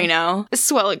 Pellegrino.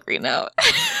 Swellegrino.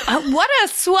 What a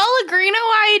Swellegrino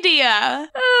idea.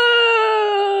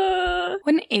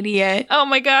 What an idiot. Oh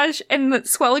my gosh. And the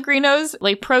Swellegrino's,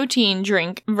 like, protein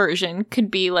drink version could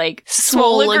be, like,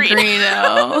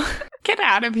 Swellegrino. Get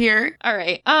out of here. All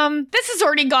right. This has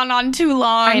already gone on too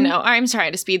long. I know. I'm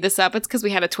trying to speed this up. It's because we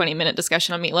had a 20-minute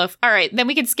discussion on Meatloaf. All right. Then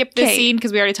we could skip this scene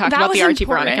because we already talked about the Archie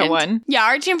Veronica one. Yeah,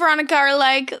 Archie and Veronica are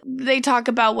like, they talk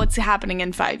about what's happening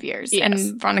in 5 years. Yes.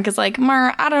 And Veronica's like,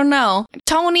 I don't know.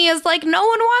 Tony is like, no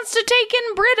one wants to take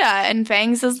in Britta. And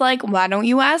Fangs is like, why don't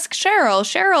you ask Cheryl?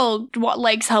 Cheryl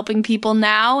likes helping people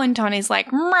now. And Tony's like,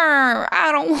 I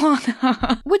don't want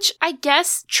to. Which I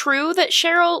guess true that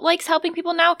Cheryl likes helping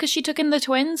people now because she took in the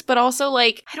twins, but also,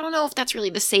 like, I don't know if that's really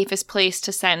the safest place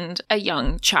to send a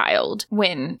young child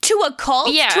when... To a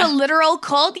cult? Yeah. To a literal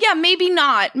cult? Yeah, maybe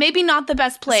not. Maybe not the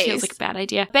best place. This feels like a bad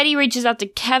idea. Betty reaches out to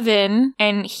Kevin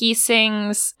and he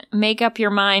sings Make Up Your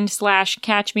Mind /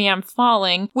 Catch Me I'm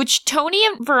Falling, which Tony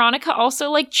and Veronica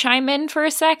also, like, chime in for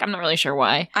a sec. I'm not really sure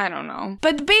why. I don't know.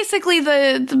 But basically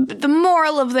the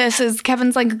moral of this is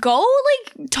Kevin's like, go,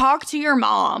 like, talk to your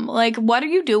mom. Like, what are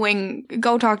you doing?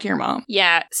 Go talk to your mom.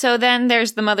 Yeah. So then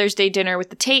there's the Mother's Day dinner with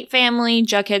the Tate family.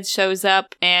 Jughead shows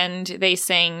up and they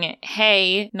sing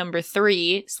Hey, number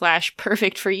 3 /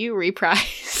 Perfect for You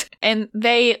reprise. And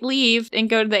they leave and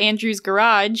go to the Andrews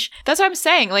garage. That's what I'm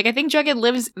saying. Like, I think Jughead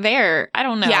lives there. I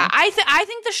don't know. Yeah, I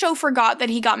think the show forgot that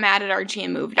he got mad at Archie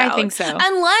and moved out. I think so.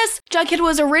 Unless Jughead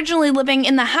was originally living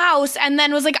in the house and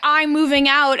then was like, I'm moving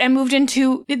out and moved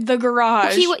into the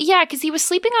garage. Yeah, because he was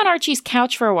sleeping on Archie's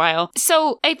couch for a while.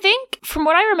 So I think, from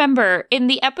what I remember, in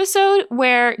the episode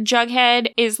where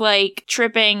Jughead is, like,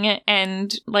 tripping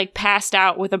and, like, passed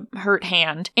out with a hurt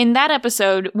hand, in that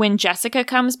episode, when Jessica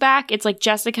comes back, it's like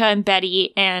Jessica and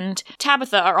Betty and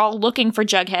Tabitha are all looking for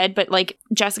Jughead, but, like,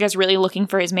 Jessica's really looking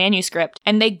for his manuscript.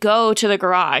 And they go to the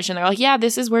garage and they're like, yeah,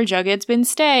 this is where Jughead's been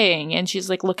staying. And she's,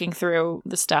 like, looking through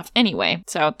the stuff. Anyway,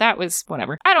 so that was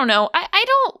whatever. I don't know. I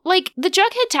don't, like, the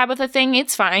Jughead Tabitha thing,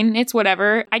 it's fine. It's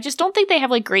whatever. I just don't think they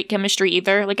have, like, great chemistry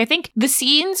either. Like, I think the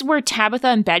scenes where Tabitha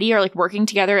and Betty are, like, working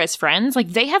together as friends, like,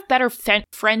 they have better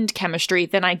friend chemistry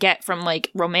than I get from, like,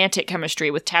 romantic chemistry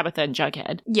with Tabitha and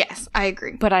Jughead. Yes, I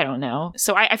agree. But I don't know.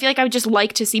 So I feel like I would just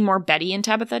like to see more Betty and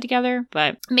Tabitha together,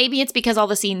 but maybe it's because all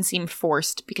the scenes seem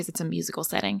forced because it's a musical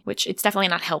setting, which it's definitely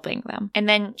not helping them. And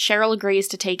then Cheryl agrees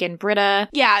to take in Britta.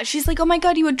 Yeah, she's like, oh my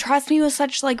god, you would trust me with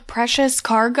such, like, precious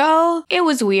cargo? It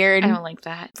was weird. I don't like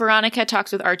that. Veronica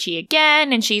talks with Archie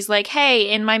again, and she's like, hey,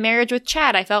 in my marriage with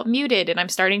Chad, I felt muted, and I'm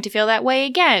starting to feel that way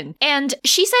again. And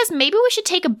she says, maybe we should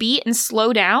take a beat and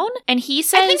slow down. And he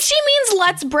says... I think she means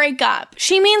let's break up.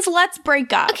 She means let's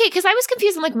break up. Okay, because I was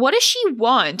confused. I'm like, what does she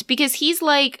want? Because he's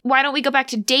like, why don't we go back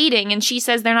to dating? And she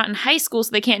says they're not in high school,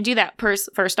 so they can't do that.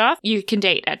 First off, you can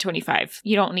date at 25.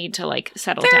 You don't need to, like,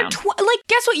 settle down.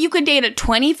 Guess what? You could date at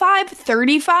 25,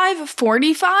 35,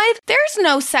 45. There's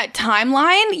no set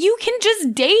timeline. You can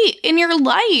just date in your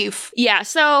life. Yeah,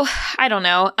 so I don't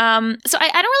know. So I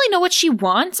don't really know what she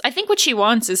wants. I think what she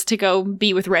wants is to go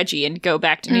be with Reggie and go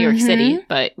back to New York City,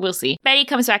 but we'll see. Betty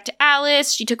comes back to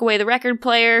Alice. She took away the record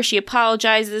player. She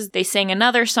apologizes. They sing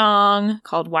another song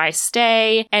called called Why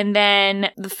Stay? And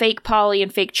then the fake Polly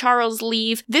and fake Charles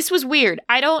leave. This was weird.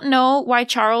 I don't know why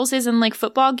Charles is in like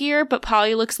football gear, but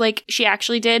Polly looks like she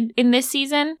actually did in this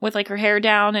season with like her hair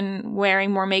down and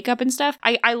wearing more makeup and stuff.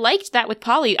 I liked that with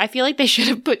Polly. I feel like they should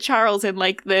have put Charles in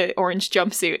like the orange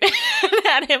jumpsuit and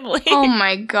had him leave. Oh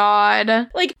my God.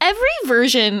 Like every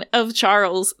version of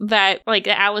Charles that like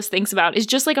Alice thinks about is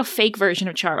just like a fake version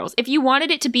of Charles. If you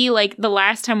wanted it to be like the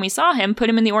last time we saw him, put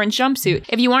him in the orange jumpsuit.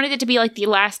 If you wanted it to be like the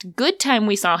last good time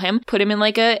we saw him, put him in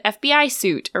like a FBI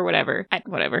suit or whatever.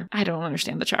 Whatever. I don't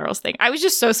understand the Charles thing. I was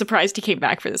just so surprised he came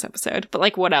back for this episode. But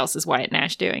like, what else is Wyatt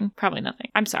Nash doing? Probably nothing.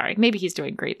 I'm sorry. Maybe he's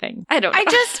doing great things. I don't know.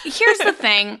 Here's the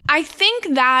thing. I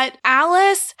think that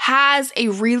Alice has a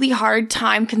really hard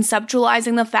time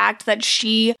conceptualizing the fact that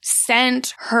she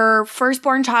sent her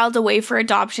firstborn child away for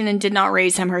adoption and did not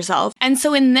raise him herself. And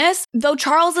so in this, though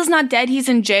Charles is not dead, he's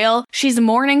in jail, she's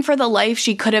mourning for the life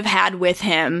she could have had with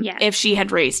him if she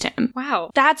had raised him.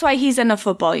 Wow. That's why he's in a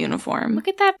football uniform. Look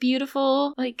at that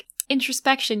beautiful, like,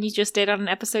 introspection you just did on an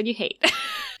episode you hate.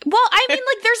 Well, I mean,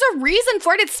 like, there's a reason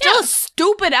for it. It's still a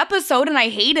stupid episode, and I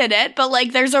hated it. But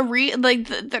like, there's a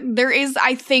there is.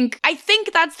 I think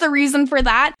that's the reason for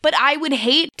that. But I would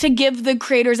hate to give the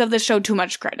creators of the show too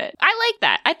much credit. I like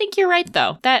that. I think you're right,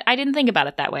 though. That I didn't think about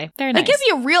it that way. Very nice. It gives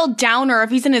you a real downer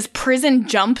if he's in his prison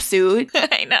jumpsuit.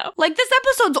 I know. Like, this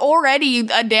episode's already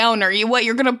a downer.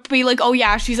 You're gonna be like, oh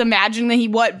yeah, she's imagining that he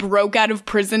broke out of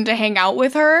prison to hang out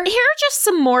with her. Here are just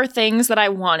some more things that I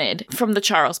wanted from the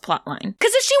Charles plotline.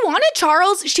 Because if she wanted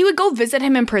Charles, she would go visit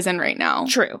him in prison right now.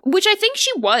 True. Which I think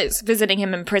she was visiting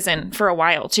him in prison for a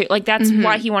while, too. Like, that's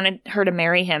why he wanted her to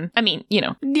marry him. I mean, you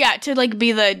know. Yeah, to, like,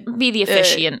 be the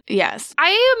officiant. Yes. I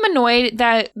am annoyed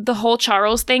that the whole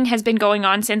Charles thing has been going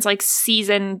on since, like,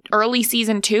 early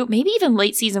season 2, maybe even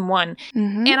late season 1.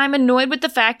 And I'm annoyed with the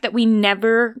fact that we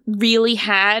never really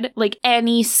had, like,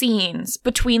 any scenes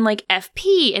between, like,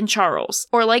 FP and Charles.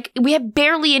 Or, like, we had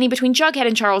barely any between Jughead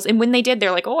and Charles. And when they did,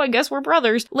 they're like, oh, I guess we're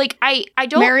brothers. Like, I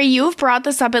don't... Mary, you've brought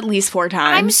this up at least 4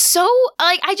 times. I'm so,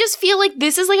 like, I just feel like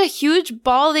this is, like, a huge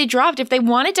ball they dropped. If they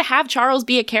wanted to have Charles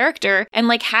be a character and,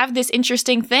 like, have this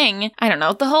interesting thing, I don't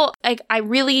know. The whole, like, I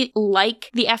really like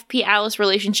the FP Alice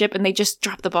relationship, and they just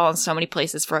dropped the ball in so many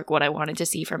places for, like, what I wanted to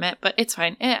see from it. But it's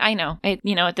fine. I know.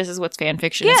 You know what? This is what fan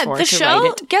fiction is for. Yeah, the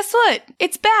show, guess what?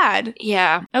 It's bad.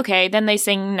 Yeah. Okay, then they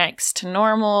sing Next to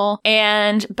Normal.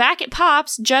 And back at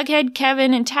Pops, Jughead,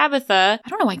 Kevin, and Tabitha. I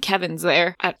don't know why Kevin's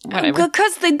there. Whatever.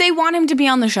 Because they want him to be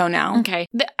on the show now. Okay.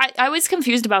 I was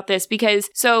confused about this because,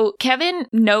 so Kevin,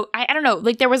 I don't know,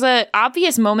 like there was a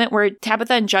obvious moment where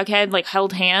Tabitha and Jughead like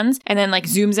held hands and then like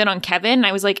zooms in on Kevin. And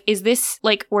I was like, is this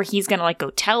like where he's gonna like go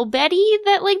tell Betty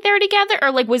that like they're together?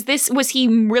 Or like was he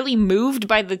really moved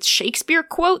by the Shakespeare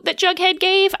quote that Jughead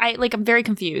gave? I'm very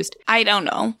confused. I don't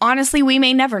know. Honestly, we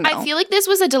may never know. I feel like this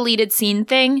was a deleted scene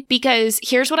thing because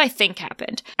here's what I think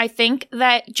happened. I think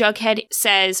that Jughead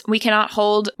says, we cannot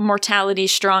hold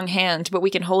mortality's strong hand, but we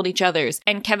can hold each other's.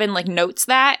 And Kevin like notes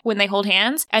that when they hold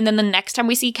hands. And then the next time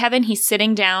we see Kevin, he's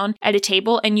sitting down at a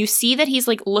table and you see that he's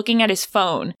like looking at his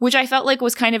phone, which I felt like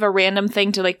was kind of a random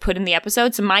thing to like put in the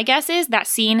episode. So my guess is that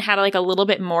scene had like a little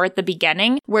bit more at the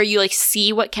beginning where you like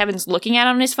see what Kevin's looking at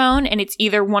on his phone. And it's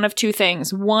either one of two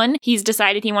things. One, he's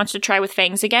decided he wants to try with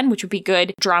Fangs again, which would be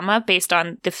good drama based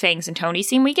on the Fangs and Tony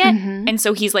scene we get. And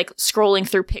so he's like scrolling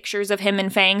through pictures of him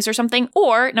and Fangs or something.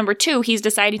 Or number 2, he's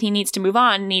decided he needs to move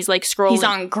on and he's like scrolling. He's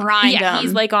on Grindr. Yeah,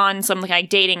 he's like on some like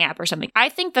dating app or something. I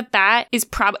think that is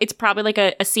it's probably like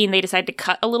a scene they decided to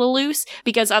cut a little loose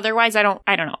because otherwise I don't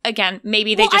know. Again,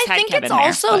 maybe they just had Kevin there. I think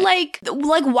it's also like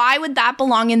why would that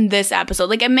belong in this episode?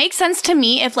 Like it makes sense to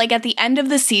me if like at the end of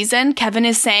the season Kevin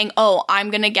is saying, oh, I'm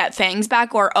gonna get Fangs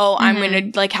back, or oh, I'm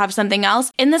gonna like have something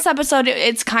else. In this episode,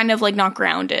 it's kind of like not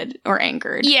grounded or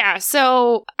anchored. Yeah,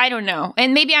 so I don't know.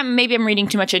 And maybe I'm reading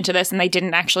too much into this and they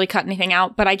didn't actually cut anything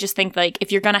out, but I just think like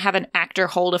if you're gonna have an actor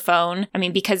hold a phone, I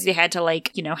mean, because they had to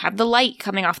like, you know, have the light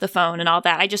coming off the phone and all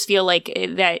that, I just feel like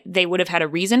that they would have had a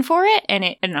reason for it. And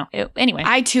I don't know. Anyway.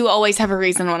 I too always have a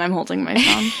reason when I'm holding my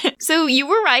phone. So you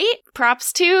were right.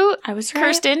 Props to I was right.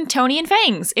 Kirsten, Tony, and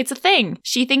Fangs. It's a thing.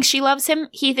 She thinks she loves him.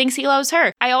 He thinks he loves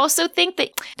her. I also think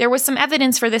that there was some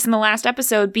evidence for this in the last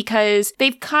episode because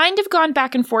they've kind of gone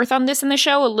back and forth on this in the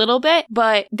show a little bit,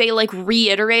 but they like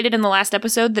reiterated in the last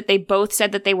episode that they both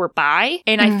said that they were bi.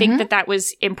 And I think that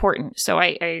was important. So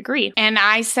I agree. And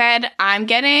I said,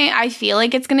 I feel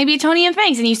like it's going to be Tony and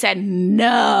Fangs. And you said,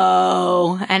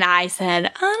 no. And I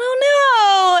said, I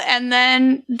don't know. And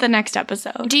then the next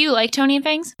episode. Do you like Tony and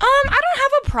Fangs? I don't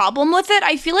have a problem with it.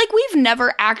 I feel like we've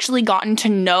never actually gotten to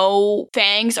know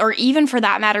Fangs, or even for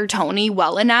that matter, Tony,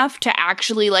 well enough to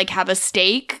actually like have a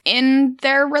stake in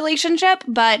their relationship.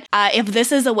 But if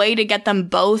this is a way to get them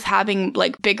both having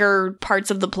like bigger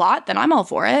parts of the plot, then I'm all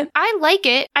for it. I like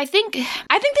it. I think they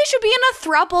should be in a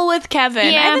throuple with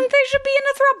Kevin. Yeah. I think they should be in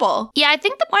a throuple. Yeah, I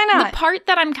think Why not? The part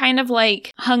that I'm kind of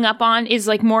like hung up on is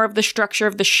like more of the structure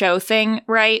of the show thing,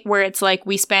 right? Where it's like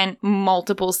we spent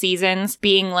multiple seasons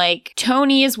being like,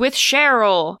 Tony is with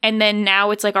Cheryl. And then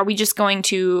now it's like, are we just going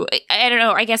to, I don't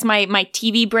know, I guess my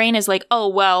TV brain is like, oh,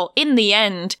 well, in the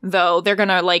end, though, they're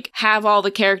gonna like have all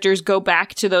the characters go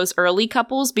back to those early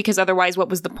couples because otherwise what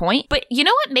was the point? But you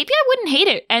know what? Maybe I wouldn't hate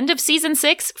it. End of season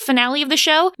 6, finale of the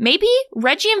show. Maybe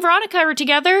Reggie and Veronica are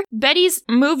together. Betty's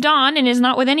moved on and is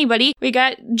not with anybody. We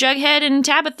got Jughead and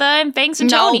Tabitha and Fangs and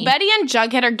Tony. No, Betty and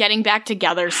Jughead are getting back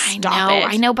together. Stop it.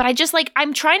 I know, but I just like,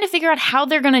 I'm trying to figure out how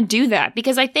they're gonna do that,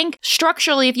 because I think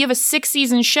structurally, if you have a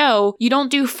 6-season show, you don't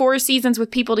do 4 seasons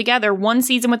with people together, 1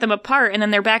 season with them apart, and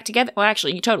then they're back together. Well,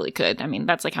 actually, you totally could. I mean,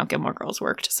 that's like how Gilmore Girls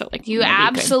worked. So like, you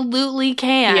absolutely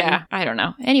can. Yeah, I don't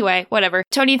know. Anyway, whatever.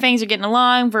 Tony and Fangs are getting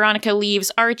along. Veronica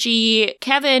leaves Archie.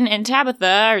 Kevin and Tabitha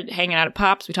are hanging out at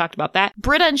Pops. We talked about that.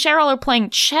 Britta and Cheryl are playing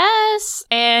chess,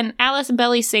 and Alice and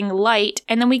Belly sing Light.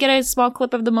 And then we get a small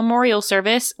clip of the memorial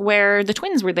service where the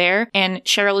twins were there, and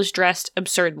Cheryl is dressed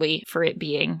absurdly for it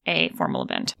being a formal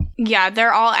event. Yeah,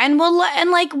 they're all, and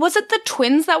like, was it the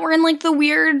twins that were in like the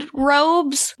weird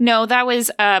robes? No, that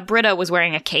was, Britta was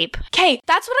wearing a cape. Okay,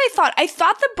 that's what I thought. I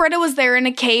thought that Britta was there in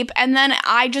a cape, and then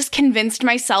I just convinced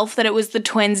myself that it was the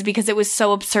twins because it was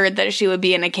so absurd that she would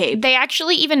be in a cape. They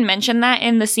actually even mentioned that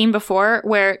in the scene before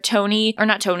where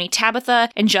Tabitha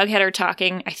and Jughead are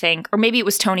talking, I think, or maybe it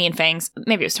was Tony and Fangs.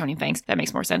 Maybe it was Tony and Fangs. That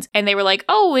makes more sense. And they were like,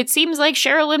 oh, it seems like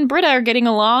Cheryl and Britta are getting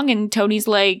along, and Tony's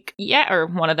like, yeah, or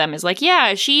one of them is like,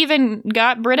 yeah, she even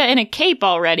got Britta in a cape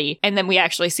already. And then we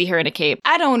actually see her in a cape.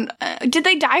 I don't, did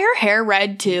they dye her hair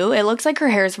red too? It looks like her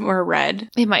hair's more red.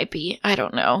 It might be. I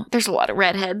don't know. There's a lot of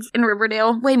redheads in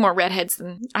Riverdale. Way more redheads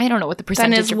than, I don't know what the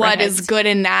percentage is of what redheads. is good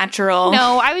and natural.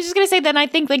 No, I was just going to say then I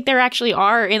think like there actually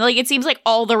are. And like it seems like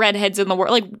all the redheads in the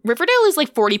world, like Riverdale is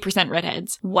like 40%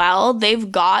 redheads. Well,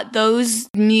 they've got those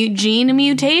gene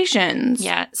mutations.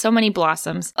 Yeah, so many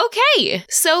blossoms. Okay,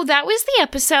 so that was the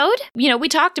episode. You know, we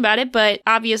talked about it, but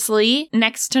obviously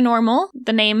Next to Normal,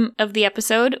 the name of the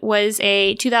episode, was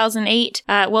a 2008,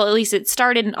 well, at least it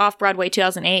started in Off-Broadway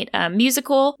 2008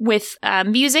 musical with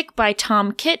music by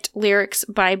Tom Kitt, lyrics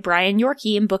by Brian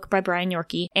Yorkey, and book by Brian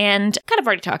Yorkey. And kind of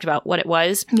already talked about what it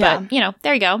was, but, you know,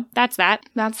 there you go. That's that.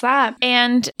 That's that.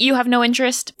 And you have no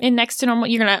interest in Next to Normal?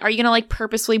 Are you gonna like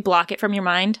purposefully block it from your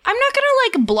mind? I'm not gonna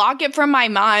like block it from my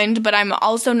mind, but I'm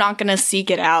also not gonna seek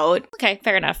it out. Okay,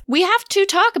 fair enough. We have to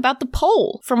talk about the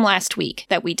poll from last week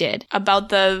that we did. About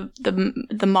the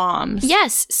moms.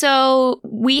 Yes, so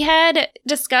we had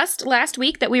discussed last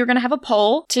week that we were going to have a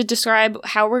poll to describe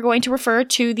how we're going to refer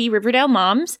to the Riverdale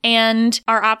moms, and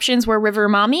our options were River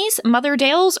Mommies,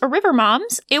 Motherdales, or River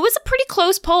Moms. It was a pretty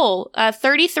close poll.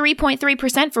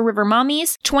 33.3% for River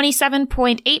Mommies,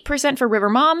 27.8% for River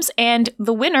Moms, and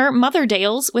the winner,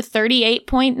 Motherdales, with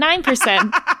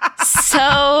 38.9%.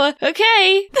 So,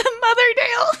 okay. The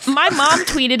Motherdales. My mom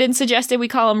tweeted and suggested we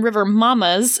call them River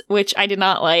Mamas, which I did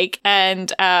not like.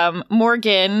 And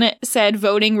Morgan said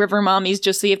voting River Mommies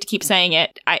just so you have to keep saying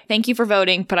it. Thank you for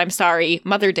voting, but I'm sorry.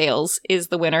 Motherdales is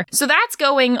the winner. So that's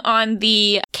going on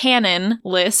the canon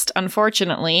list,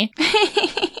 unfortunately.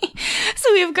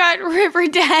 So we've got River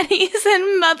Daddies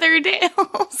and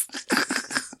Motherdales.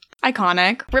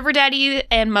 Iconic. River Daddy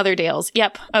and Motherdales.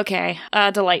 Yep. Okay.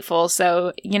 Delightful.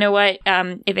 So, you know what?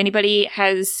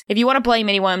 If you want to blame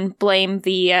anyone, blame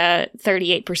the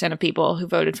 38% of people who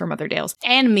voted for Motherdales.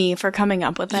 And me for coming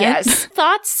up with it. Yes.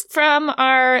 Thoughts from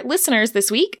our listeners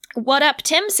this week. What Up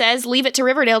Tim says, leave it to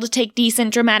Riverdale to take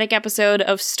decent dramatic episode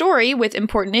of story with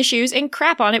important issues and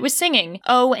crap on it with singing.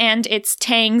 Oh, and it's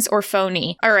tangs or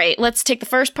phony. All right, let's take the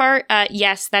first part.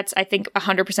 Yes, that's, I think,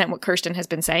 100% what Kirsten has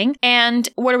been saying. And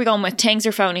what are we going going with? Tangs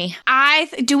or phony?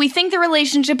 Do we think the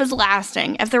relationship is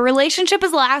lasting? If the relationship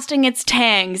is lasting, it's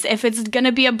tangs. If it's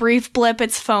gonna be a brief blip,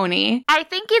 it's phony. I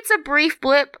think it's a brief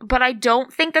blip, but I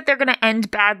don't think that they're going to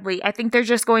end badly. I think they're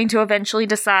just going to eventually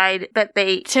decide that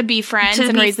to be friends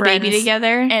and raise the baby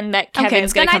together. And that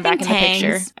Kevin's going to come back in the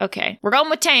picture. Okay. We're going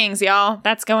with tangs, y'all.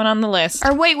 That's going on the list.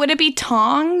 Or wait, would it be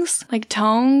tongs? Like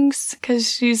tongs?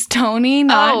 Because she's Tony,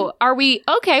 not... Oh, are we...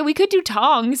 Okay, we could do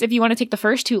tongs if you want to take the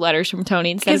first two letters from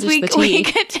Tony instead of just the T. We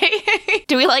could take...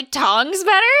 Do we like tongs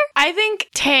better? I think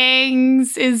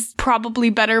tangs is probably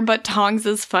better, but tongs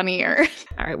is funnier.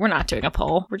 All right, we're not doing a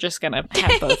poll. We're just going to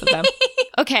have both of them.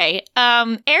 Okay,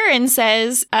 Erin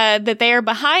says that they are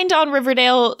behind on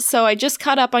Riverdale, so I just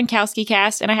caught up on Kowski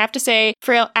Cast, and I have to say,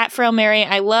 at Frail Mary,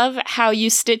 I love how you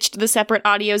stitched the separate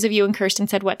audios of you and Kirsten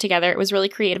Said What together. It was a really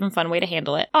creative and fun way to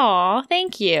handle it. Aw,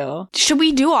 thank you. Should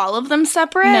we do all of them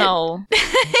separate? No.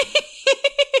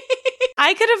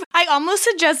 I almost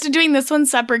suggested doing this one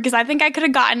separate because I think I could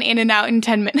have gotten in and out in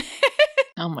 10 minutes.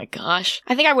 Oh my gosh.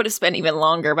 I think I would have spent even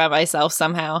longer by myself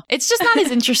somehow. It's just not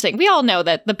as interesting. We all know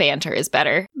that the banter is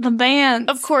better. The bands.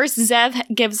 Of course, Zev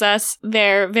gives us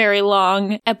their very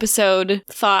long episode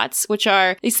thoughts, which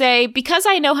are, they say, because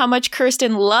I know how much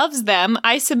Kirsten loves them,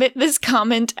 I submit this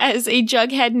comment as a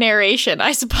Jughead narration.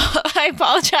 I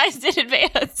apologize in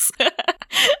advance.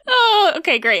 Oh,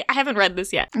 okay, great. I haven't read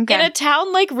this yet. Okay. In a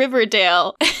town like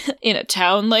Riverdale,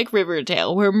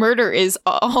 where murder is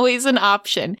always an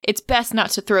option, it's best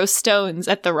not to throw stones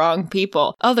at the wrong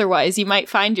people. Otherwise, you might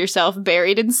find yourself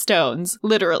buried in stones.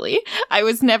 Literally. I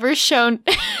was never shown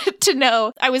to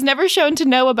know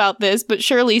about this, but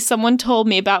surely someone told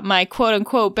me about my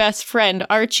quote-unquote best friend,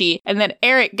 Archie, and that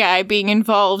Eric guy being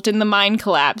involved in the mine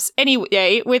collapse.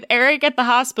 Anyway, with Eric at the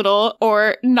hospital,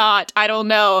 or not, I don't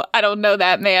know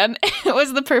that man. It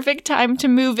was the perfect time to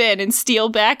move in and steal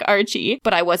back Archie.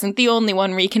 But I wasn't the only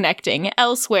one reconnecting.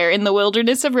 Elsewhere in the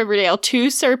wilderness of Riverdale, two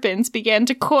serpents began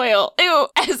to coil. Ew,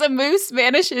 as a moose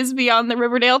vanishes beyond the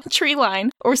Riverdale tree line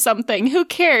or something. Who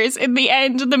cares? In the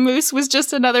end, the moose was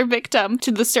just another victim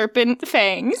to the serpent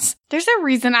fangs. There's a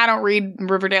reason I don't read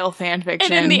Riverdale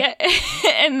fanfiction.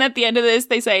 And at the end of this,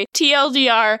 they say,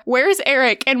 TLDR, where's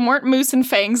Eric? And weren't Moose and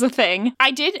Fangs a thing?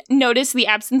 I did notice the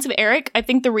absence of Eric. I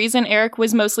think the reason Eric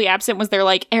was mostly absent was they're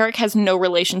like, Eric has no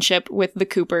relationship with the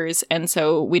Coopers, and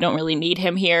so we don't really need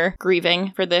him here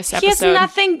grieving for this episode.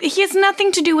 He has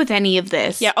nothing to do with any of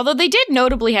this. Yeah, although they did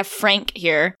notably have Frank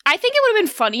here. I think it would have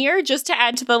been funnier just to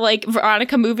add to the, like,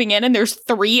 Veronica moving in and there's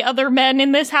 3 other men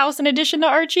in this house in addition to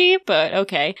Archie, but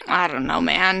okay. I don't know,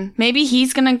 man. Maybe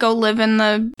he's gonna go live in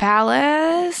the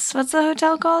Palace? What's the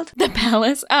hotel called? The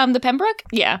Palace? The Pembroke?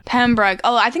 Yeah. Pembroke.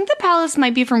 Oh, I think the Palace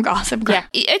might be from Gossip Girl. Yeah,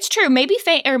 it's true. Maybe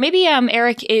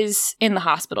Eric is in the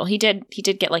hospital. He did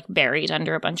get, like, buried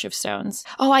under a bunch of stones.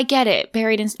 Oh, I get it.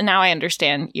 Buried in... Now I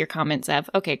understand your comment, Zev.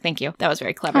 Okay, thank you. That was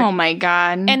very clever. Oh my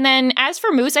god. And then, as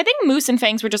for Moose, I think Moose and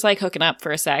Fangs were just, like, hooking up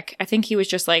for a sec. I think he was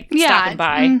just, like, stopping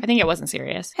by. I think it wasn't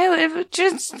serious.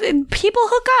 People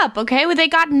hook up, okay? They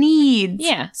got needs.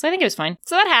 Yeah, so I think it was fine.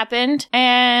 So that happened,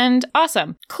 and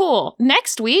awesome. Cool.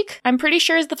 Next week, I'm pretty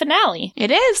sure, is the finale.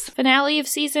 It is. Finale of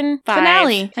season 5.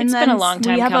 Finale. It's been a long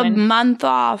time coming. We have a month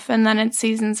off, and then it's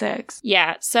season 6.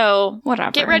 Yeah, so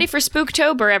whatever. Get ready for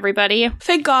Spooktober, everybody.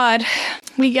 Thank God.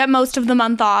 We get most of the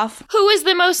month off. Who is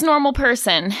the most normal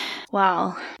person?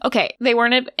 Wow. Okay, they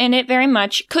weren't in it very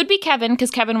much. Could be Kevin,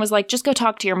 because Kevin was like, just go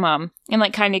talk to your mom, and,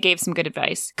 like, kind of gave some good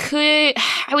advice. I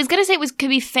was gonna say could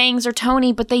be Fangs or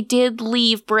Tony, but they did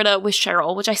leave Britta with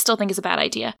Cheryl, which I still think is a bad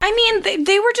idea. I mean,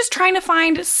 they were just trying to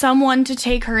find someone to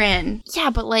take her in. Yeah,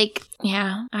 but, like...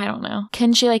 Yeah, I don't know.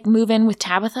 Can she, like, move in with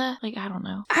Tabitha? Like, I don't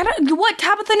know. What?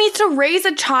 Tabitha needs to raise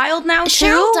a child now, too?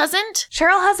 Cheryl doesn't?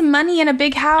 Cheryl has money in a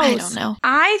big house. I don't know.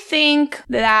 I think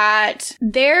that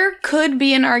there could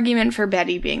be an argument for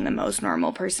Betty being the most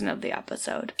normal person of the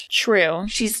episode. True.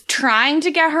 She's trying to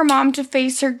get her mom to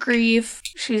face her grief.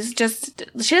 She doesn't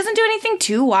do anything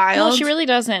too wild. No, she really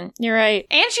doesn't. You're right.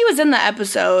 And she was in the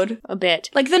episode. A bit.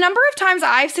 Like, the number of times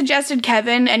I've suggested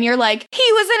Kevin, and you're like,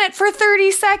 he was in it for 30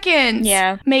 seconds.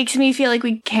 Yeah. Makes me feel like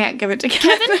we can't give it to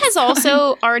Kevin. Kevin has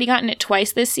also already gotten it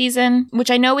twice this season, which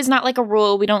I know is not like a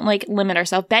rule. We don't, like, limit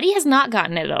ourselves. Betty has not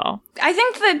gotten it at all. I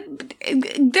think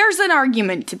that there's an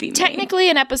argument to be made. Technically,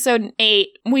 in episode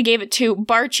 8, we gave it to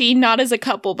Barchi, not as a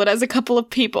couple, but as a couple of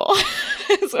people.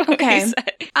 Okay.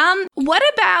 What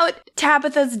about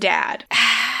Tabitha's dad?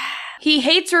 He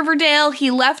hates Riverdale.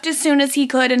 He left as soon as he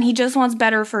could, and he just wants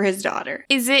better for his daughter.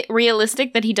 Is it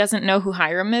realistic that he doesn't know who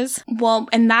Hiram is? Well,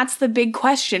 and that's the big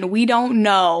question. We don't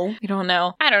know. We don't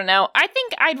know. I don't know. I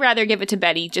think I'd rather give it to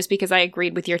Betty just because I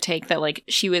agreed with your take that, like,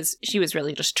 she was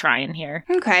really just trying here.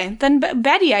 Okay, then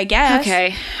Betty, I guess.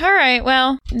 Okay. All right.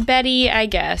 Well, Betty, I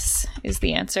guess, is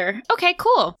the answer. Okay,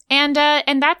 cool. And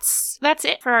that's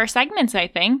it for our segments, I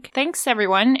think. Thanks,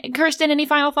 everyone. Kirsten, any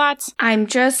final thoughts? I'm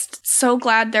just so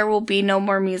glad there will be no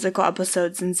more musical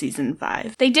episodes in season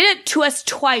 5. They did it to us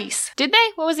twice. Did they?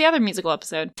 What was the other musical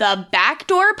episode? The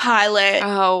Backdoor Pilot.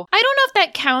 Oh, I don't know if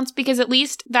that counts because at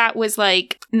least that was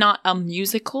like not a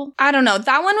musical. I don't know.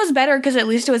 That one was better because at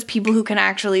least it was people who can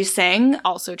actually sing.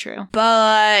 Also true.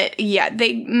 But yeah,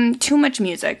 they too much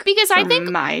music. Because I think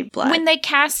my blood. When they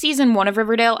cast season 1 of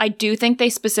Riverdale, I do think they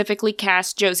specifically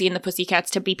cast Josie and the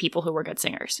Pussycats to be people who were good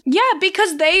singers. Yeah,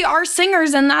 because they are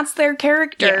singers and that's their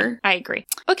character. Yeah, I agree.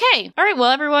 Okay. All right. Well,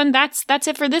 everyone, that's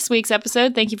it for this week's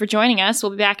episode. Thank you for joining us.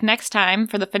 We'll be back next time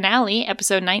for the finale,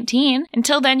 episode 19.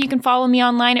 Until then, you can follow me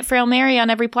online at Frail Mary on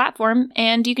every platform,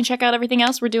 and you can check out everything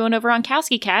else we're doing over on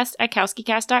KowskiCast at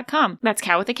KowskiCast.com. That's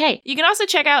Cow with a K. You can also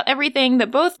check out everything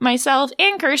that both myself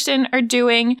and Kirsten are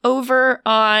doing over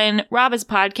on Raba's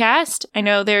podcast. I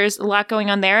know there's a lot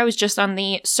going on there. I was just on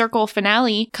the Circle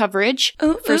finale coverage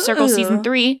for Circle season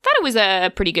 3. Thought it was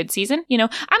a pretty good season. You know,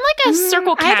 I'm like a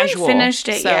Circle casual. I haven't finished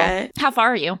it yet. How far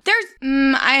are you?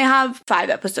 I have 5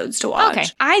 episodes to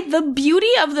watch. Okay. The beauty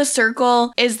of the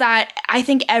Circle is that I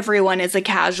think everyone is a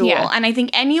casual. Yeah. And I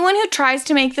think anyone who tries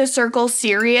to make the Circle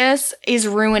serious is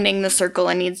ruining the Circle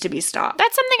and needs to be stopped.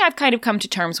 That's something I've kind of come to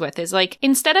terms with is like,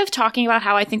 instead of talking about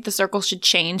how I think the Circle should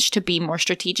change to be more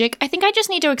strategic, I think I just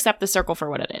need to accept the Circle for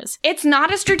what it is. It's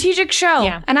not a strategic show.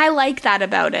 Yeah. And I like that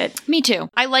about it. Me too.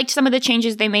 I liked some of the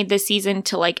changes they made this season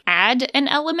to like add an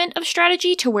element of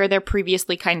strategy to where there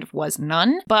previously kind of was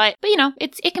none. But you know,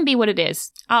 it can be what it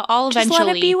is. I'll eventually just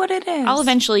let it be what it is. I'll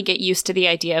eventually get used to the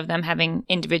idea of them having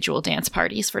individual dance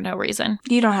parties for no reason.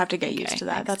 You don't have to get used to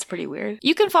that. That's pretty weird.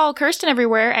 You can follow Kirsten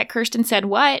everywhere at Kirsten Said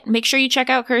What. Make sure you check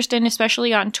out Kirsten,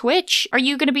 especially on Twitch. Are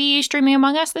you going to be streaming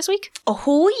Among Us this week?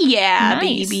 Oh yeah,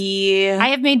 Nice. baby. I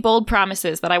have made bold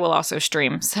promises that I will also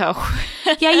stream, so...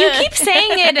 Yeah, you keep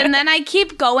saying it, and then I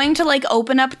keep going to like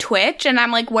open up Twitch, and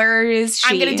I'm like, where is she?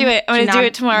 I'm going to do it. I'm going to do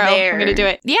it tomorrow. There. I'm going to do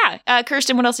it. Yeah.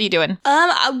 Kirsten, what else are you doing?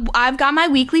 I've got my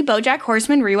weekly BoJack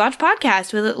Horseman rewatch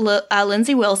podcast with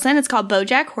Lindsay Wilson. It's called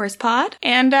BoJack Horse Pod,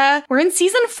 and we're in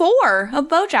season 4 of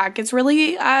BoJack. It's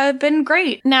really been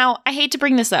great. Now, I hate to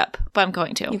bring this up, but I'm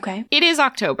going to. Okay. It is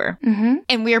October,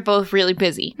 and we are both really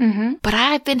busy, but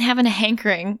I've been having a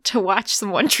hankering to watch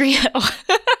some One Tree Hill.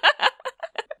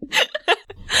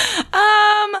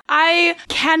 I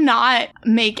cannot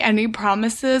make any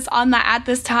promises on that at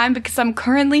this time because I'm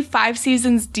currently 5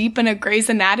 seasons deep in a Grey's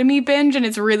Anatomy binge and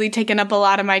it's really taken up a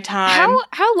lot of my time.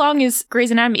 How long is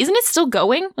Grey's Anatomy? Isn't it still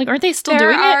going? Like, aren't they still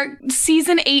doing it?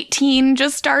 Season 18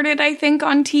 just started, I think,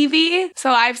 on TV.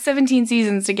 So I have 17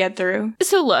 seasons to get through.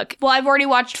 So look. Well, I've already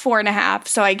watched 4.5,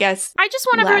 so I guess I just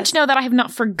want everyone to know that I have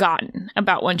not forgotten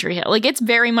about One Tree Hill. Like, it's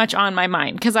very much on my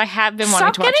mind because I have been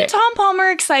wanting to watch it. Stop getting Tom Palmer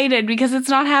excited because it's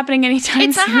not happening anytime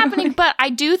It's soon. not happening, but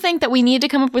I do think that we need to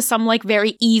come up with some like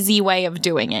very easy way of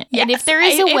doing it. Yes. And if there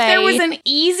is if there was an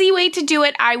easy way to do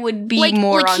it, I would be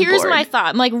more on here's board. my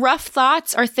thought. Like, rough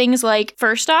thoughts are things like,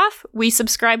 first off, we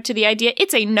subscribe to the idea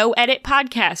it's a no edit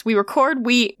podcast. We record,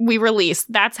 we release.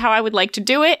 That's how I would like to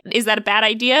do it. Is that a bad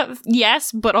idea?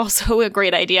 Yes, but also a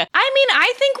great idea. I mean,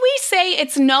 I think we say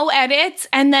it's no edits,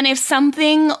 and then if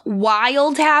something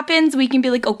wild happens, we can be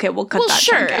like, okay, we'll cut that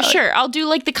chunk out. Sure. I'll do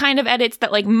like the kind of edits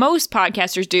that like most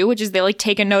podcasters do, which is they like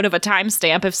take a note of a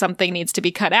timestamp if something needs to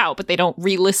be cut out, but they don't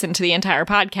re-listen to the entire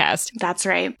podcast. That's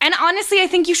right. And honestly, I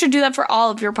think you should do that for all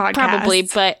of your podcasts. Probably,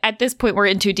 but at this point we're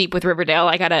in too deep with Riverdale.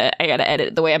 I gotta edit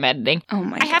it the way I'm editing. Oh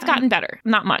my God. I have gotten better.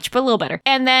 Not much, but a little better.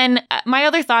 And then my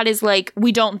other thought is like,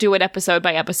 we don't do it episode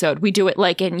by episode. We do it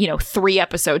like in, 3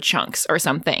 episode chunks or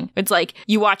something. It's like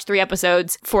you watch 3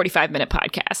 episodes, 45-minute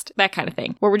podcast, that kind of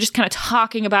thing, where we're just kind of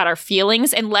talking about our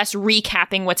feelings and less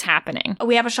recapping what's happening.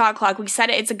 We have a shot clock. We said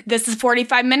it. It's like, this is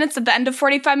 45 minutes. At the end of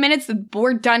 45 minutes,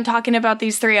 we're done talking about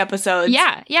these 3 episodes.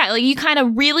 Yeah. Like you kind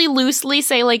of really loosely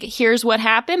say like, here's what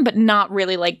happened, but not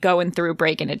really like going through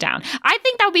breaking it down. I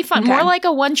think that would be fun. Okay. More like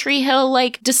a One Tree Hill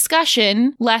like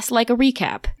discussion, less like a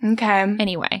recap. Okay.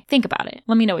 Anyway, think about it.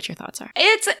 Let me know what your thoughts are.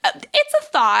 It's a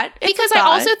thought. Because I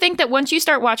also think that once you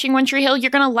start watching One Tree Hill,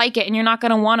 you're going to like it and you're not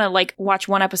going to want to like watch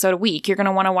 1 episode a week. You're going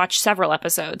to want to watch several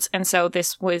episodes. And so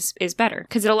this is better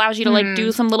because it allows you to like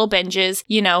do some little binges,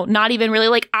 not even really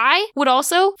like, I would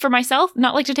also, for myself,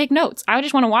 not like to take notes. I would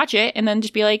just want to watch it and then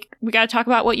just be like, we got to talk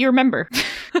about what you remember.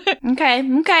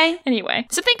 Okay. Anyway,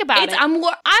 so think about it. I'm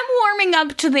warming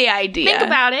up to the idea. Think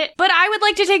about it. But I would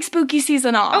like to take spooky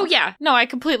season off. Oh, yeah. No, I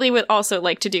completely would also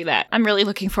like to do that. I'm really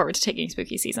looking forward to taking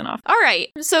spooky season off. All right.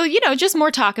 So, just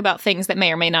more talk about things that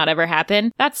may or may not ever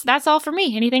happen. That's all for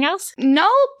me. Anything else?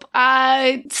 Nope.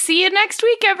 See you next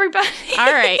week, everybody.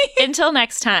 All right. Until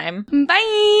next time.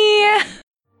 Bye.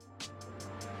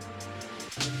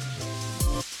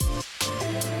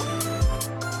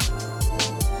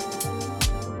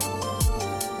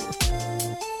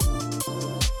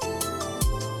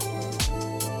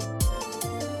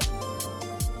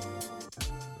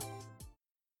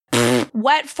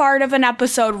 Wet fart of an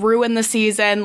episode ruined the season.